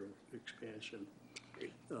bedroom expansion.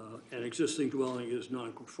 An existing dwelling is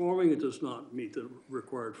non-conforming. It does not meet the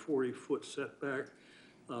required 40-foot setback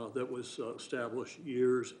that was established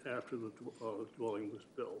years after the dwelling was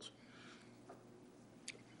built.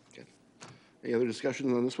 Okay. Any other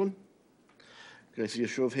discussions on this one? Can I see a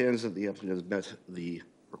show of hands that the applicant has met the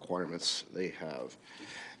requirements they have?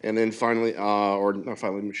 And then finally,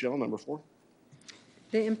 Michelle, number 4.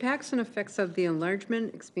 The impacts and effects of the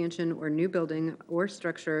enlargement, expansion, or new building or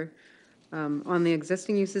structure on the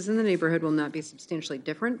existing uses in the neighborhood will not be substantially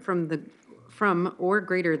different from or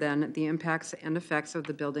greater than the impacts and effects of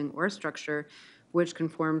the building or structure which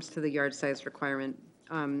conforms to the yard size requirement.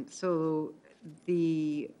 So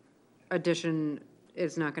the addition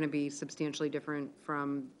is not going to be substantially different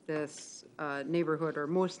from this neighborhood or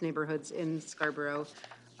most neighborhoods in Scarborough.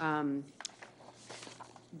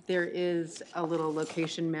 There is a little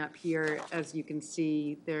location map here. As you can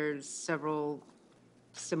see, there's several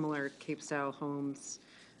similar Cape-style homes,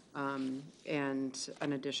 and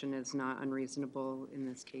an addition is not unreasonable in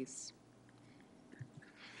this case.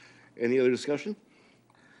 Any other discussion?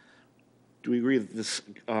 Do we agree that this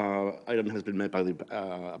item has been met by the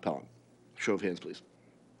appellant? Show of hands, please.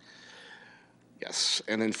 Yes.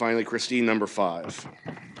 And then finally, Christine, number 5.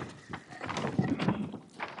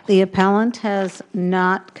 The appellant has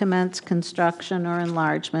not commenced construction or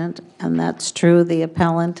enlargement, and that's true. The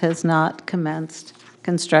appellant has not commenced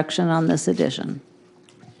construction on this addition.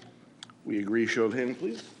 We agree, show of hands,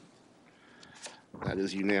 please. That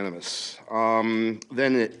is unanimous.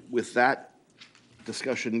 With that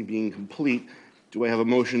discussion being complete, do I have a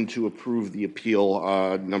motion to approve the appeal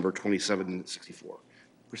number 2764?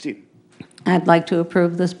 Christine? I'd like to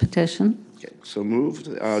approve this petition. Okay, so moved.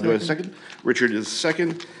 Do I have a second? Richard is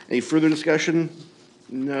second. Any further discussion?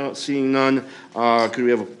 No, seeing none. Could we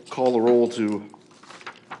have a call the roll to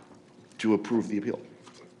approve the appeal?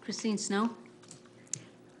 Christine Snow,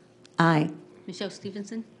 Aye. Michelle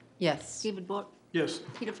Stevenson, Yes. David Bort, Yes,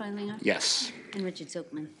 Peter Freilinger, Yes. and Richard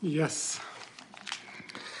Silkman. Yes.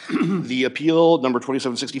 The appeal number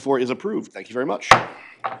 2764 is approved. Thank you very much.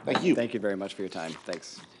 Thank you. Thank you very much for your time.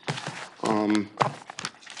 Thanks.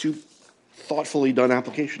 Two thoughtfully done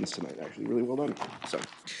applications tonight, actually, really well done. So,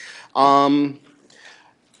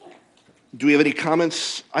 do we have any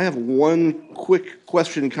comments? I have one quick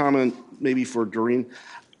question comment, maybe for Doreen.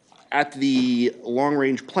 At the Long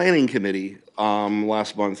Range Planning Committee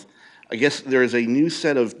last month, I guess there is a new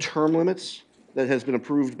set of term limits that has been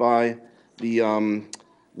approved by the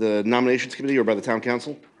nominations committee or by the town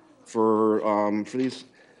council for these.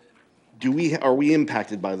 Are we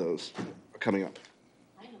impacted by those coming up?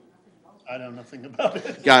 I know nothing about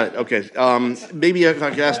it. Got it, okay. Maybe if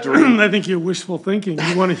I could ask Doreen. I think you're wishful thinking.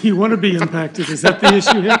 You want to be impacted. Is that the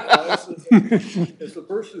issue here? as the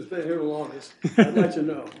person who's been here the longest, I'd like to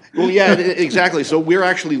know. Well, yeah, exactly. So we're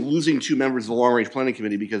actually losing 2 members of the Long Range Planning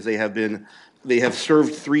Committee because they have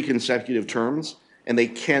served 3 consecutive terms, and they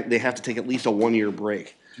have to take at least a 1-year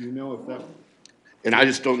break. Do you know if that, And I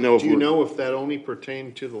just don't know if do you know if that only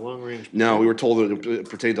pertained to the long range? No, we were told that it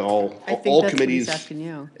pertained to all I think all that's what he's committees. asking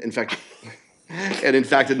you. In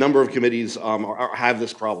fact, a number of committees have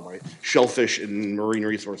this problem, right? Shellfish and marine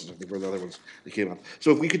resources, I think, were the other ones that came up.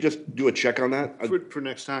 So if we could just do a check on that. For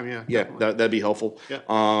next time, yeah. Yeah, definitely. that'd be helpful. Yeah.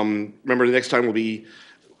 Remember, the next time we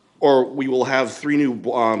will have 3 new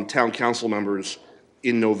town council members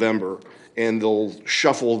in November, and they'll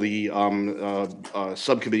shuffle the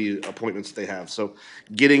subcommittee appointments they have. So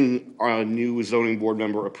getting a new zoning board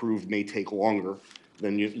member approved may take longer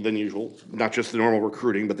than usual, not just the normal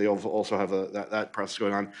recruiting, but they also have that process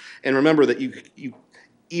going on. And remember that you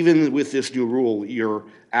even with this new rule, you're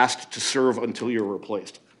asked to serve until you're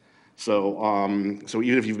replaced. So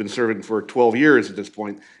even if you've been serving for 12 years at this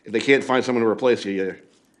point, if they can't find someone to replace you,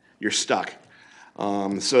 you're stuck.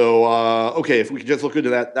 Okay, if we could just look into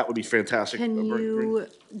that, that would be fantastic. Can you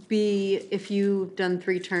if you've done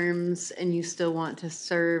 3 terms and you still want to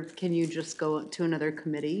serve, can you just go to another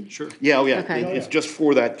committee? Sure. Yeah, oh yeah, Okay. it's just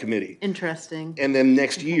for that committee. Interesting. And then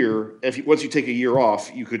next year, once you take a year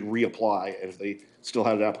off, you could reapply, and if they still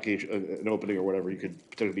had an application, an opening or whatever, you could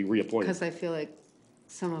potentially be reappointed. Because I feel like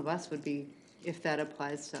some of us would be, if that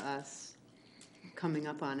applies to us, coming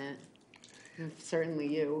up on it. Certainly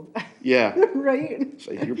you. Yeah, Right?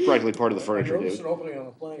 so you're practically part of the furniture, Notice David. an opening on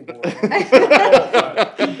the planning board.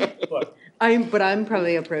 But But I'm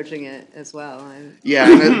probably approaching it as well. Yeah,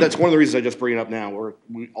 and that's one of the reasons I just bring it up now.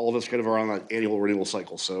 All of us kind of are on that annual renewal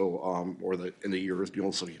cycle, so, or the end of year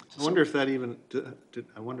renewal cycle. I wonder if that even,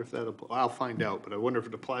 I wonder if that, I'll find out, but I wonder if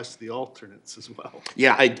it applies to the alternates as well.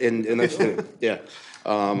 Yeah, and that's, yeah.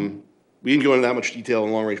 We didn't go into that much detail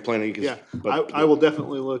in long-range planning, Yeah, but. I will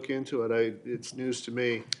definitely look into it. It's news to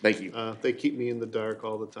me. Thank you. They keep me in the dark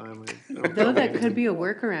all the time. Though that could be a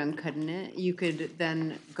workaround, couldn't it? You could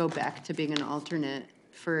then go back to being an alternate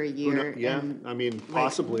for a year. Yeah, and, I mean, like,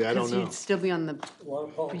 possibly, I don't 'cause know. You'd still be on the, a lot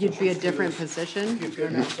of politicians you'd be a do different this. position. Keep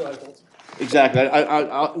getting recycled. Exactly.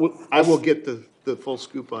 I will get the full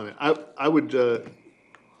scoop on it. I would,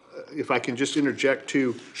 if I can just interject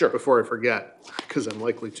too. Sure. Before I forget, because I'm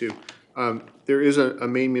likely to. There is a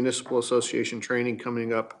Maine Municipal Association training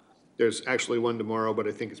coming up. There's actually one tomorrow, but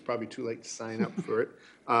I think it's probably too late to sign up for it.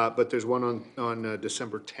 But there's one on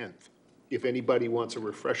December 10th. If anybody wants a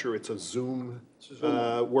refresher, it's a Zoom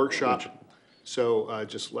workshop. So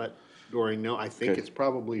just let Doreen know. I think Okay. it's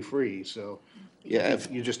probably free, so Yeah,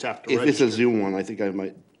 you just have to if register. it's a Zoom one, I think I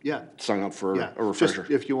might Yeah. sign up for Yeah, a refresher.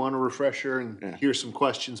 just if you want a refresher and Yeah. hear some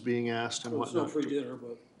questions being asked and It's no whatnot. free dinner,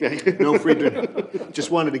 but. No free dinner. Just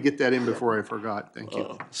wanted to get that in before I forgot. Thank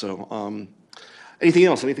you. So, anything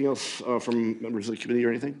else? Anything else from members of the committee or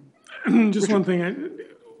anything? Just one thing,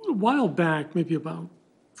 a while back, maybe about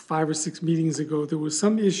 5 or 6 meetings ago, there was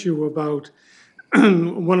some issue about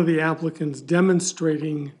one of the applicants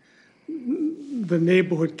demonstrating the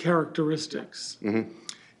neighborhood characteristics. And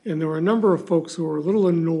there were a number of folks who were a little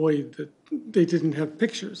annoyed that they didn't have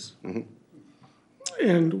pictures.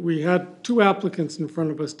 And we had two applicants in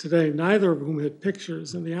front of us today, neither of whom had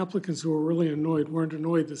pictures, and the applicants who were really annoyed weren't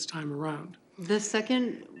annoyed this time around. The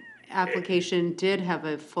second application did have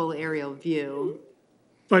a full aerial view.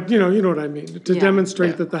 But, you know what I mean, to Yeah.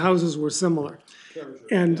 demonstrate that the houses were similar.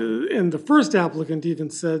 And the first applicant even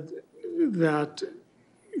said that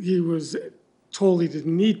he was told he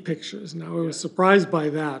didn't need pictures. Now, I was surprised by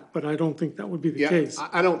that, but I don't think that would be the Yeah, case.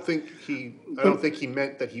 I don't think he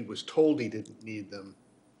meant that he was told he didn't need them.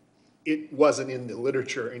 It wasn't in the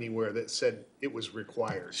literature anywhere that said it was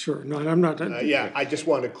required. Sure, no, I'm not. Yeah, I just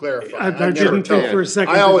wanted to clarify. I never didn't tell- think for a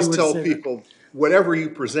second I that you always would tell say that. people, whatever you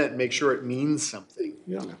present, make sure it means something.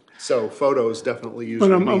 Yeah. So photos definitely usually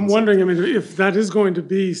But mean I'm something. wondering, I mean, if that is going to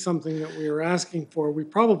be something that we are asking for, we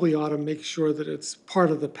probably ought to make sure that it's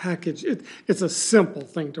part of the package. It's a simple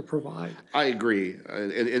thing to provide. I agree,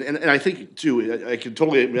 and I think too, I can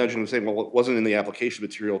totally imagine them saying, well, it wasn't in the application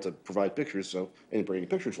material to provide pictures, so I didn't bring any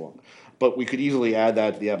pictures along. But we could easily add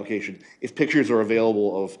that to the application. If pictures are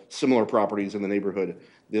available of similar properties in the neighborhood,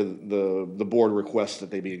 the board requests that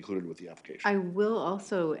they be included with the application. I will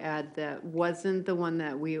also add that wasn't the one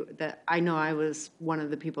that I know I was one of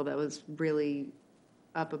the people that was really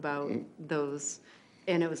up about those.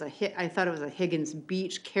 And it was I thought it was a Higgins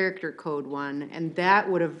Beach character code one, and that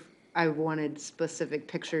I wanted specific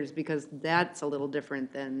pictures because that's a little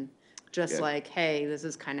different than just Yeah. like, hey, this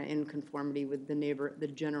is kind of in conformity with the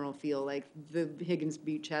general feel. Like the Higgins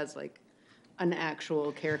Beach has like an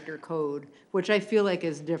actual character code, which I feel like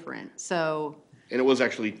is different. So, And it was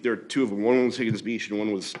actually, there are two of them. One was Higgins Beach and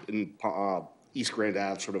one was in East Grand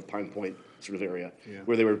Ave, sort of Pine Point sort of area,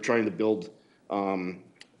 where they were trying to build an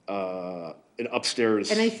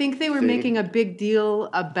upstairs. and I think they were thing. making a big deal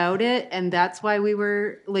about it, and that's why we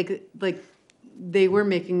were like they were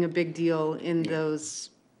making a big deal in those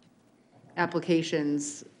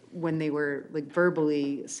applications when they were like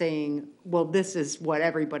verbally saying, well, this is what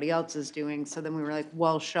everybody else is doing. So then we were like,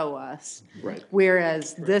 well, show us. Right.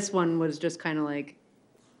 Whereas this one was just kind of like,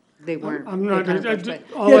 they weren't. I'm they not, kind of I- pushed it.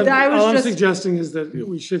 all Yeah, I'm, I was all I'm just- suggesting is that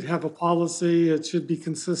we should have a policy, it should be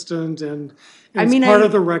consistent and I it's mean, part I-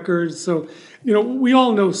 of the record. So, we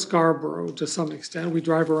all know Scarborough to some extent. We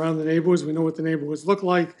drive around the neighborhoods, we know what the neighborhoods look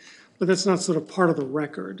like, but that's not sort of part of the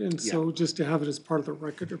record. And so just to have it as part of the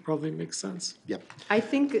record, it probably makes sense. Yep. I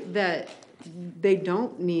think that they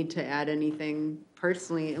don't need to add anything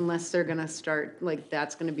personally unless they're gonna start, like,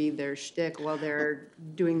 that's gonna be their shtick while they're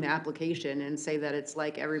doing the application and say that it's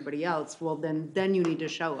like everybody else. Well, then you need to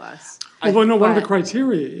show us. Well, no, one of the but-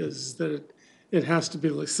 criteria is that it has to be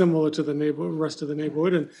like similar to the rest of the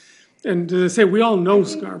neighborhood. And to say, we all know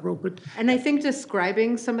Scarborough, but And I think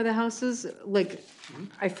describing some of the houses, like,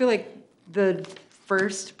 I feel like the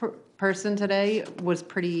first person today was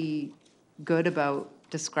pretty good about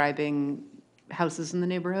describing houses in the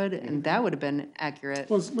neighborhood, and that would have been accurate.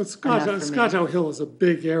 Well, but Scottow Hill is a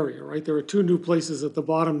big area, right? There are two new places at the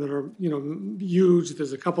bottom that are, huge.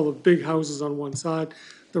 There's a couple of big houses on one side.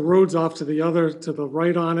 The roads off to the other, to the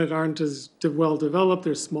right on it, aren't as well developed.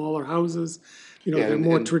 They're smaller houses. Yeah, They're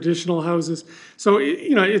more and- traditional houses. So,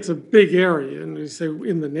 it's a big area, and you say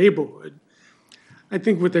in the neighborhood. I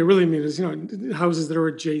think what they really mean is, houses that are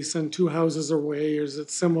adjacent, two houses away, or is it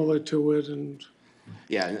similar to it? And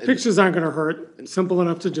Yeah. and- pictures aren't gonna hurt, simple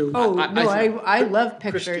enough to do. Oh, I- no, I- I love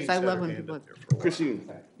pictures. Christine's I had love her when hand people. up there for a while.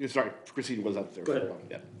 Christine was up there. Go ahead.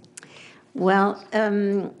 Yeah. Well,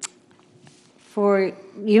 for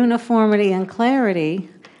uniformity and clarity,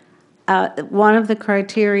 one of the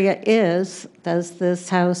criteria is, does this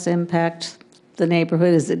house impact the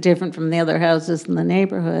neighborhood? Is it different from the other houses in the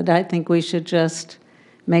neighborhood? I think we should just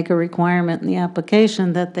make a requirement in the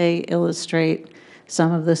application that they illustrate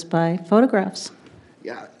some of this by photographs.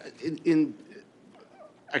 Yeah,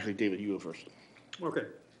 actually, David, you go first. Okay.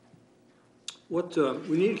 What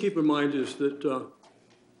we need to keep in mind is that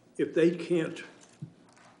if they can't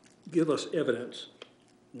give us evidence,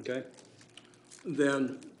 okay,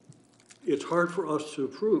 then it's hard for us to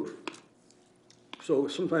approve. So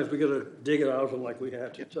sometimes we gotta dig it out of them like we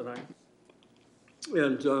had to tonight.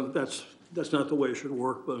 And that's not the way it should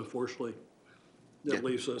work, but unfortunately, that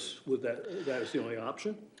leaves us with that is the only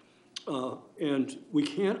option. And we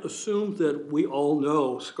can't assume that we all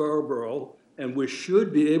know Scarborough, and we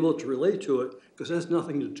should be able to relate to it, because it has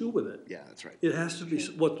nothing to do with it. Yeah, that's right. It has to be,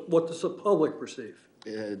 what does the public perceive?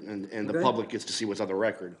 And the Okay. public gets to see what's on the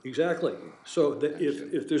record. Exactly. So that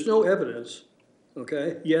if there's no evidence,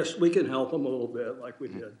 okay, yes, we can help them a little bit, like we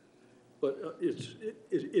did. But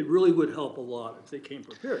it really would help a lot if they came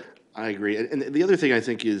prepared. I agree. And the other thing I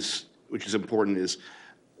think which is important, is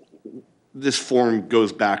this form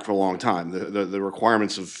goes back for a long time. The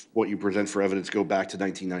requirements of what you present for evidence go back to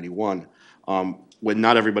 1991, when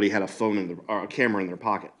not everybody had a phone or a camera in their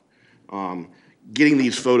pocket. Getting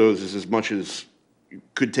these photos is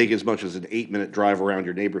could take as much as an 8-minute drive around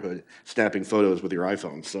your neighborhood, snapping photos with your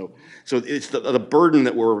iPhone. So it's the burden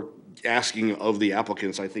that we're asking of the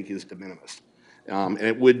applicants, I think, is de minimis. And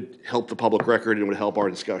it would help the public record and it would help our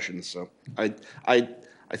discussions. So I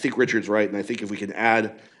think Richard's right, and I think if we can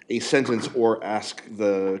add a sentence or ask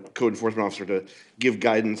the code enforcement officer to give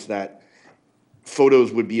guidance that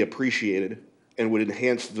photos would be appreciated and would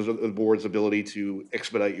enhance the board's ability to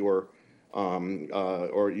expedite your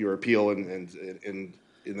or your appeal in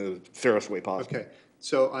the fairest way possible. Okay,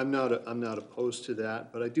 so I'm not opposed to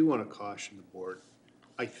that, but I do want to caution the board.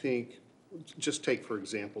 I think, just take, for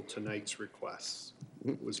example, tonight's requests.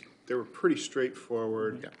 They were pretty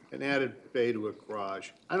straightforward, an added bay to a garage.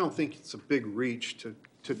 I don't think it's a big reach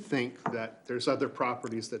to think that there's other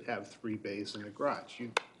properties that have 3 bays in a garage.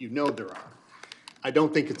 You know there are. I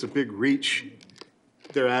don't think it's a big reach.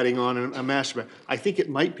 They're adding on a master bath. I think it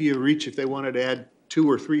might be a reach if they wanted to add 2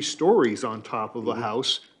 or 3 stories on top of a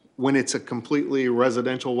house when it's a completely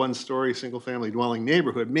residential 1-story, single-family dwelling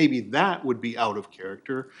neighborhood. Maybe that would be out of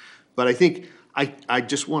character. But I think I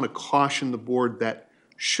just want to caution the board that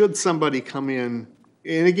should somebody come in,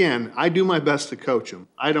 and again, I do my best to coach them.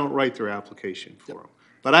 I don't write their application for them.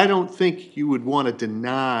 But I don't think you would want to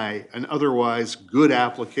deny an otherwise good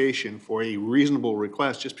application for a reasonable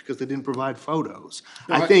request just because they didn't provide photos.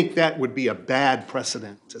 I think that would be a bad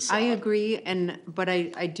precedent to set. I agree, but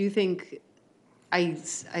I do think, I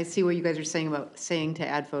see what you guys are saying about saying to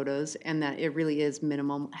add photos and that it really is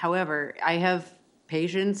minimum. However, I have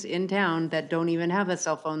patients in town that don't even have a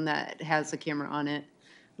cell phone that has a camera on it,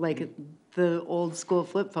 like the old school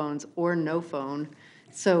flip phones or no phone.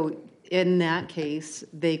 So in that case,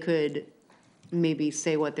 they could maybe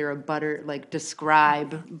say what they're like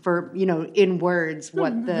describe in words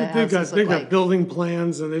what the houses They've look like. got building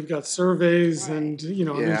plans and they've got surveys and, I mean,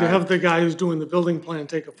 to have the guy who's doing the building plan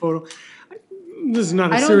take a photo. This is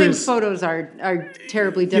not a I don't serious. think photos are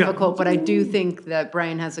terribly difficult, but I do think that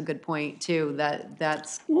Brian has a good point too,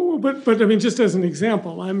 that's. Well, but I mean, just as an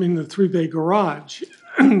example, I'm in the 3-bay garage.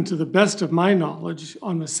 To the best of my knowledge,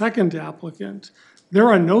 on the second applicant, there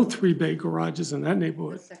are no 3-bay garages in that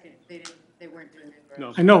neighborhood. They weren't doing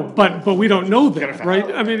it. I know, but we don't know that, right?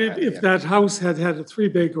 I mean, if that house had a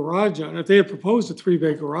 3-bay garage on it, if they had proposed a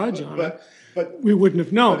 3-bay garage on it, we wouldn't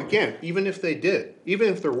have known. But again, even if they did, even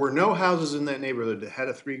if there were no houses in that neighborhood that had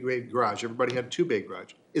a 3-bay garage, everybody had a 2-bay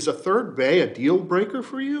garage, is a 3rd bay a deal breaker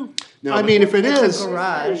for you? No. I mean, if it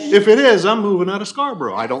is, I'm moving out of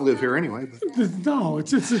Scarborough. I don't live here anyway. But. No,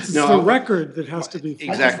 it's the record that has to be.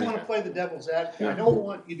 Exactly. I just want to play the devil's advocate. I don't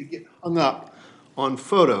want you to get hung up on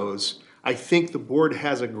photos. I think the board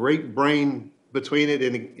has a great brain between it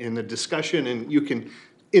in the discussion, and you can.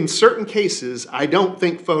 In certain cases, I don't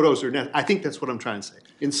think photos are necessary. I think that's what I'm trying to say.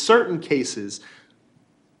 In certain cases,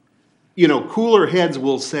 cooler heads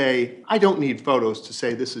will say, I don't need photos to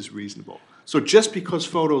say this is reasonable. So just because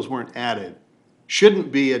photos weren't added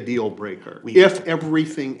shouldn't be a deal breaker if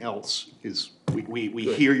everything else is. We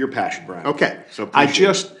hear your passion, Brian. Okay. So I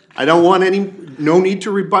don't want no need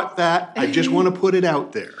to rebut that. I just want to put it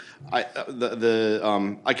out there.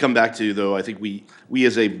 I come back to, though, I think we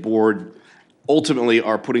as a board ultimately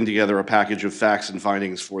are putting together a package of facts and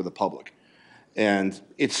findings for the public. And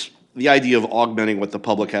it's the idea of augmenting what the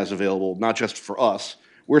public has available, not just for us.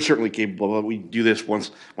 We're certainly capable of it. We do this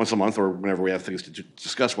once a month or whenever we have things to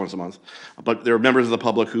discuss once a month. But there are members of the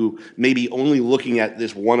public who may be only looking at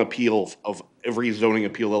this one appeal of every zoning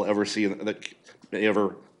appeal they'll ever see that may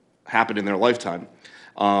ever happen in their lifetime.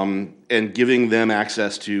 And giving them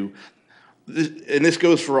access to and this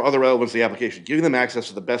goes for other elements of the application, giving them access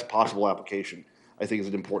to the best possible application, I think, is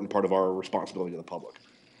an important part of our responsibility to the public.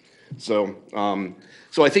 So,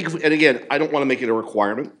 so I think, and again, I don't want to make it a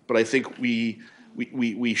requirement, but I think we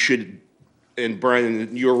should, and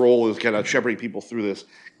Brian, your role is kind of shepherding people through this,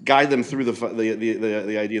 guide them through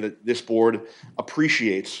the idea that this board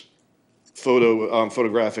appreciates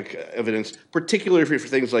photographic evidence, particularly for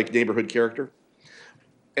things like neighborhood character.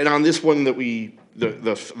 And on this one that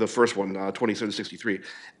the first one, 2763,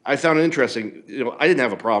 I found it interesting. I didn't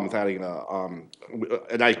have a problem with adding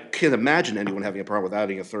and I can't imagine anyone having a problem with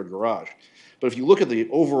adding a 3rd garage. But if you look at the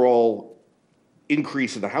overall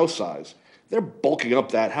increase in the house size, they're bulking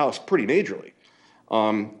up that house pretty majorly.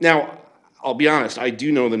 Now, I'll be honest, I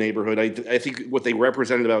do know the neighborhood. I think what they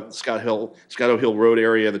represented about Scotto Hill Road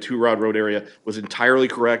area, the 2-Rod Road area, was entirely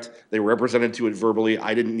correct. They represented to it verbally.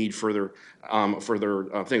 I didn't need further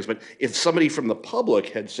things. But if somebody from the public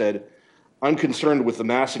had said, I'm concerned with the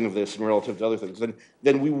massing of this and relative to other things,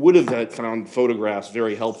 then we would have found photographs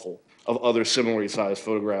very helpful of other similarly sized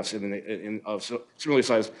photographs of similarly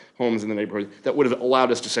sized homes in the neighborhood that would have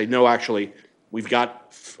allowed us to say, no, actually, we've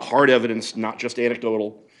got hard evidence, not just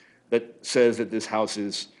anecdotal, that says that this house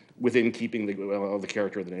is within keeping the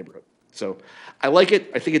character of the neighborhood. So I like it.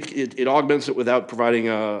 I think it augments it without providing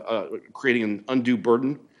creating an undue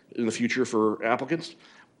burden in the future for applicants,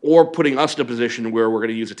 or putting us in a position where we're going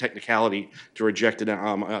to use a technicality to reject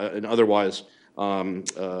an otherwise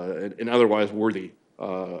worthy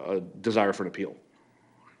desire for an appeal.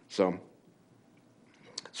 So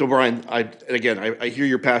Brian, I hear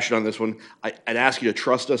your passion on this one. I'd ask you to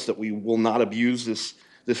trust us that we will not abuse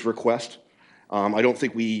this request. I don't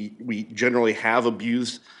think we generally have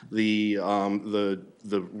abused the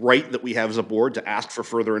right that we have as a board to ask for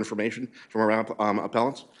further information from our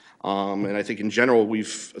appellants. And I think in general,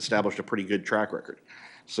 we've established a pretty good track record.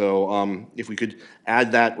 So if we could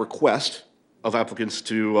add that request of applicants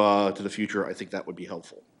to the future, I think that would be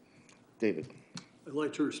helpful. David. I'd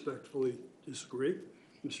like to respectfully disagree,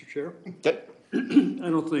 Mr. Chair. Okay. I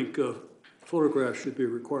don't think photographs should be a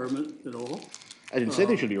requirement at all. I didn't say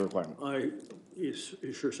they should be a requirement.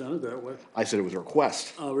 It sure sounded that way. I said it was a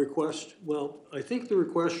request. Request, well, I think the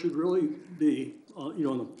request should really be, on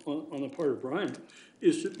the part of Brian,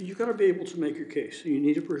 is that you've got to be able to make your case. You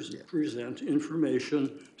need to present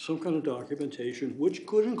information, some kind of documentation, which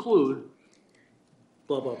could include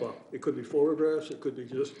blah, blah, blah. It could be photographs. It could be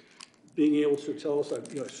just being able to tell us, I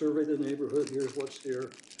surveyed the neighborhood, here's what's here.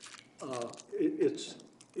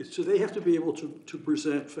 So they have to be able to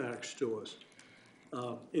present facts to us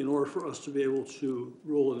in order for us to be able to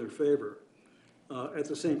rule in their favor. At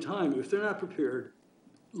the same time, if they're not prepared,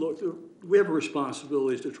 look, we have a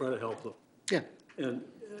responsibility to try to help them. Yeah. And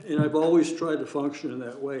I've always tried to function in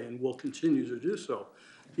that way, and will continue to do so.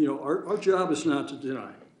 Our job is not to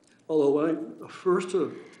deny. Although when I first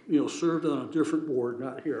served on a different board,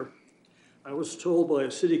 not here, I was told by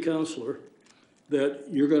a city councilor that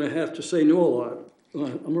you're going to have to say no a lot.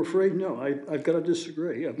 I'm afraid no. I've got to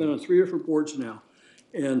disagree. I've been on 3 different boards now,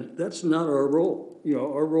 and that's not our role.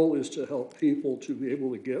 Our role is to help people to be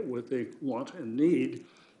able to get what they want and need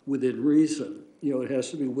within reason. It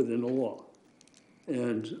has to be within the law.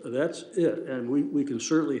 And that's it. And we can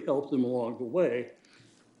certainly help them along the way.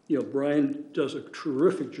 Brian does a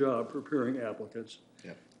terrific job preparing applicants.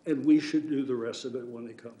 Yeah. And we should do the rest of it when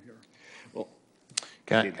they come here. Well,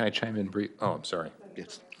 can I chime in brief? Oh, I'm sorry.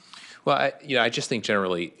 yes. Well, I just think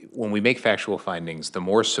generally, when we make factual findings, the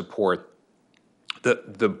more support,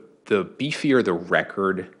 the beefier the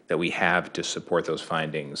record that we have to support those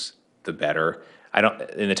findings, the better.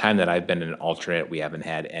 In the time that I've been an alternate, we haven't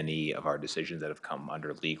had any of our decisions that have come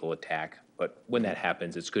under legal attack. But when that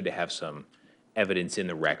happens, it's good to have some evidence in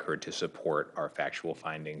the record to support our factual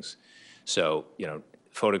findings. So,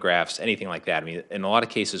 photographs, anything like that. I mean, in a lot of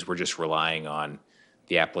cases, we're just relying on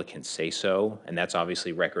the applicant's say-so, and that's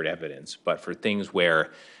obviously record evidence. But for things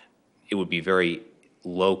where it would be very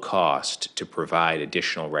low cost to provide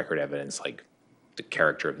additional record evidence, like the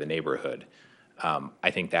character of the neighborhood,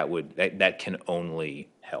 I think that can only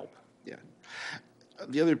help. Yeah.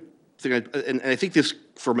 The other thing, and I think this,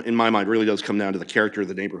 in my mind, really does come down to the character of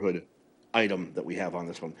the neighborhood item that we have on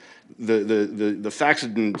this one. The facts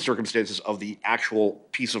and circumstances of the actual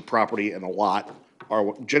piece of property and the lot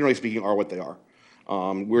are, generally speaking, are what they are.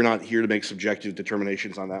 We're not here to make subjective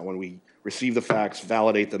determinations on that one. We receive the facts,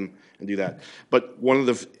 validate them, and do that. But one of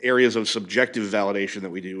the areas of subjective validation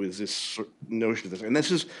that we do is this notion of this. And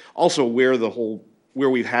this is also where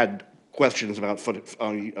we've had questions about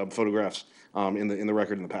photographs in the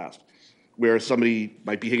record in the past, where somebody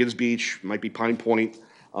might be Higgins Beach, might be Pine Point,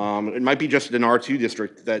 it might be just an R2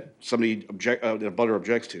 district that somebody a butter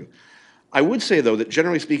objects to. I would say, though, that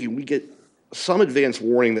generally speaking, we get some advance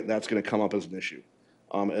warning that that's going to come up as an issue.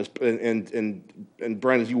 And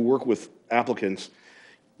Brian, as you work with applicants,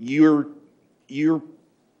 you're in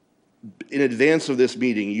advance of this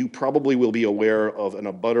meeting, you probably will be aware of an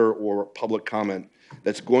abutter or public comment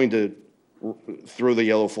that's going to throw the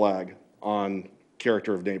yellow flag on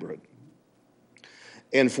character of neighborhood.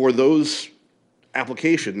 And for those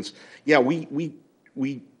applications, yeah, we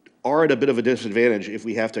are at a bit of a disadvantage if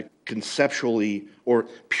we have to conceptually or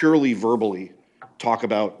purely verbally talk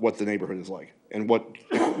about what the neighborhood is like and what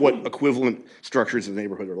equivalent structures in the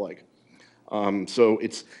neighborhood are like. So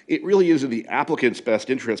it really is in the applicant's best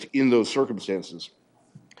interest in those circumstances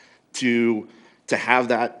to have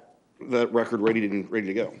that record ready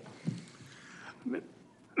to go.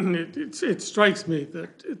 It strikes me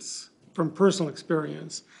that it's from personal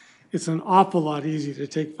experience it's an awful lot easier to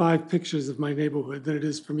take 5 pictures of my neighborhood than it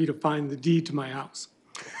is for me to find the deed to my house.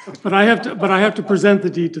 But I have to present the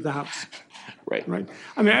deed to the house. Right. Right.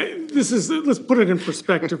 I mean, let's put it in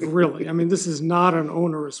perspective, really. I mean, this is not an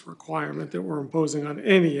onerous requirement that we're imposing on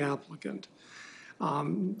any applicant.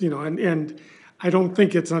 You know, and I don't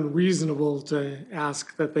think it's unreasonable to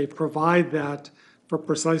ask that they provide that for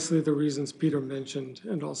precisely the reasons Peter mentioned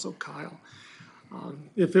and also Kyle.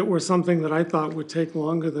 If it were something that I thought would take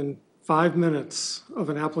longer than 5 minutes of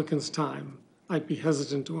an applicant's time, I'd be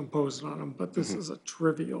hesitant to impose it on them, but this is a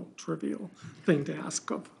trivial thing to ask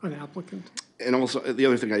of an applicant. And also, the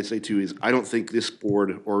other thing I'd say too is, I don't think this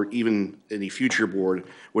board, or even any future board,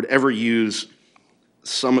 would ever use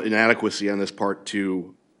some inadequacy on this part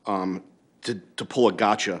to pull a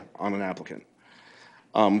gotcha on an applicant.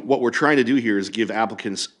 What we're trying to do here is give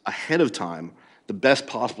applicants ahead of time the best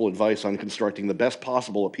possible advice on constructing the best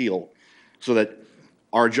possible appeal, so that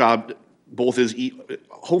our job both is,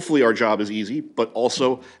 hopefully our job is easy, but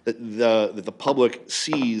also that the public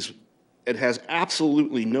sees it has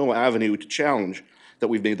absolutely no avenue to challenge that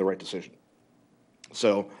we've made the right decision.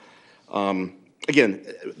 So, again,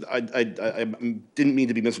 I didn't mean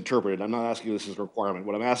to be misinterpreted. I'm not asking this as a requirement.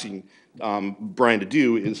 What I'm asking Brian to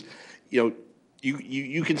do is, you know,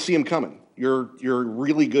 you can see them coming. You're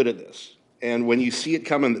really good at this. And when you see it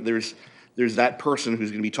coming, there's that person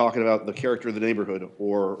who's going to be talking about the character of the neighborhood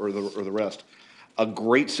or the rest. A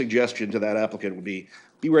great suggestion to that applicant would be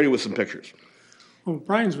ready with some pictures. Well,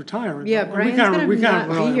 Brian's retiring. Yeah, though. Brian's gonna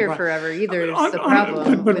not be here forever either, is the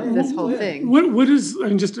problem with this whole thing. What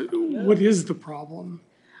is the problem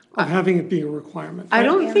of having it be a requirement? I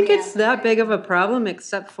don't think it's that big of a problem,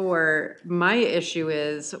 except for my issue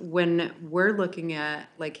is when we're looking at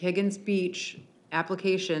like Higgins Beach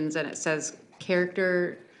applications and it says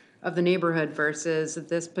character of the neighborhood versus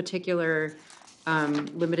this particular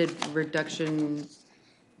limited reduction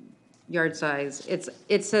yard size.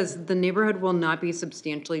 It says the neighborhood will not be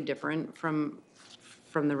substantially different from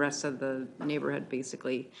the rest of the neighborhood,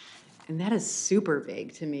 basically. And that is super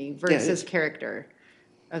vague to me versus character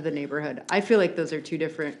of the neighborhood. I feel like those are two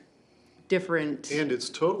different. And it's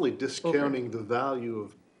totally discounting the value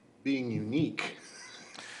of being unique.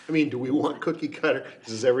 I mean, do we want cookie cutter?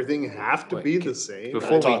 Does everything have to be the same?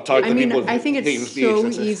 I think it's so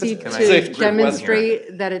easy to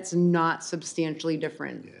demonstrate that it's not substantially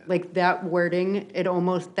different. Like that wording,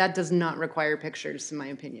 that does not require pictures, in my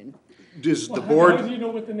opinion. Does the How board, do you know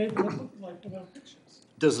what the neighborhood looks like without pictures?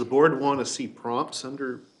 does the board want to see prompts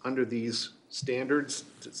under these standards?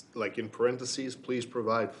 Like in parentheses, please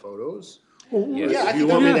provide photos? Yes. Do you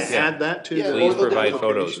want me to add that to the? Please provide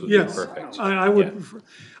photos would be Yes, perfect. I would prefer,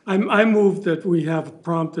 I move that we have a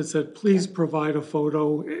prompt that said, please provide a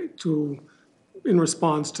photo in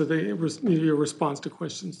response to your response to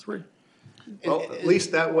questions 3. Well, at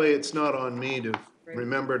least that way it's not on me to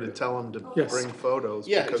remember to tell them to Yes. bring photos.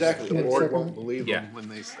 Yeah, because exactly. the board won't believe Yeah. them when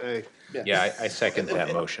they say. Yeah, I second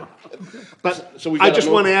that motion. But, so we've I got a just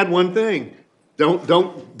mo- want to add one thing.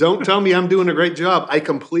 Don't tell me I'm doing a great job. I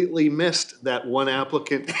completely missed that one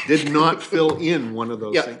applicant did not fill in one of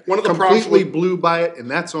those Yeah, things. one of the prompts Completely would- blew by it, and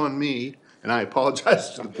that's on me, and I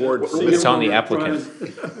apologize to the board. for It's on the applicant.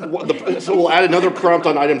 So we'll add another prompt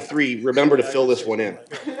on item 3, remember to fill this one in.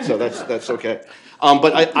 So that's okay.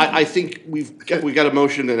 But I think we've got a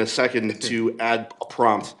motion and a second to add a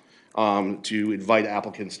prompt to invite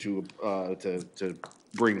applicants to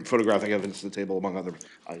bring photographic evidence to the table, among other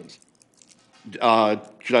items.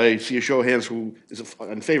 Should I see a show of hands who is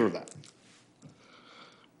in favor of that?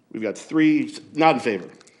 We've got 3 not in favor.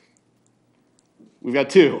 We've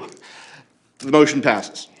got 2. The motion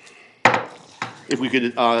passes. If we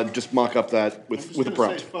could just mock up that with a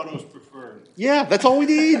prompt. Photos preferred. Yeah, that's all we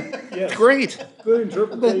need. Great. Good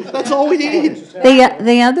interpretation. That's all we need.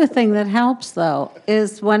 The other thing that helps, though,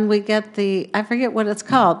 is when we get I forget what it's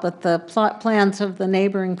called, but the plot plans of the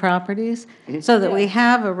neighboring properties, so that we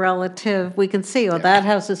have a relative, we can see, oh, that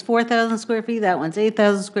house is 4,000 square feet, that one's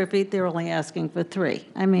 8,000 square feet, they're only asking for 3.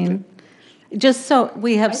 I mean, just so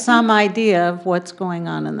we have some idea of what's going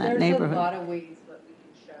on in that neighborhood. of ways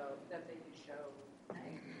that they can show.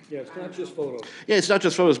 Yeah, it's not just photos. Yeah, it's not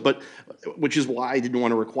just photos, but, which is why I didn't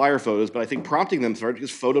want to require photos, but I think prompting them for it,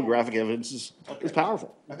 because photographic evidence is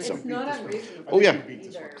powerful. So, Not unreasonable. oh, yeah.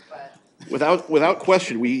 Either, but. Without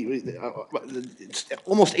question, it's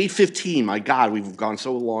almost 8:15. My God, we've gone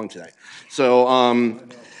so long today. So,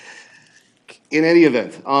 in any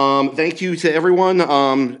event, thank you to everyone.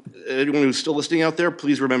 Anyone who's still listening out there,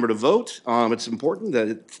 please remember to vote. It's important that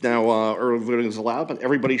it's now early voting is allowed, but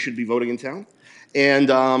everybody should be voting in town.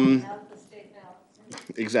 And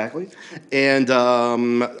Exactly. And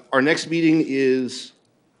our next meeting is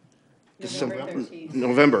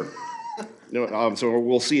November. No, so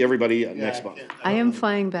we'll see everybody next month. I am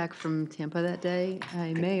flying back from Tampa that day.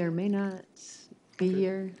 I may or may not be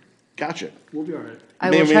here. Gotcha. We'll be all right. I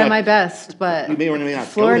May or will may try not- my best, but You may or may not go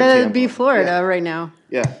to Florida Tampa. be Florida right now.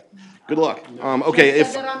 Yeah. Good luck. Okay,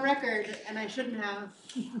 if, on record, and I shouldn't have.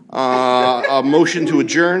 a motion to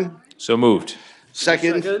adjourn, So moved.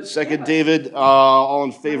 second, David, all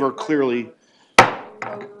in favor, clearly.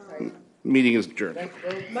 Meeting is adjourned.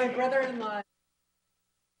 My brother-in-law.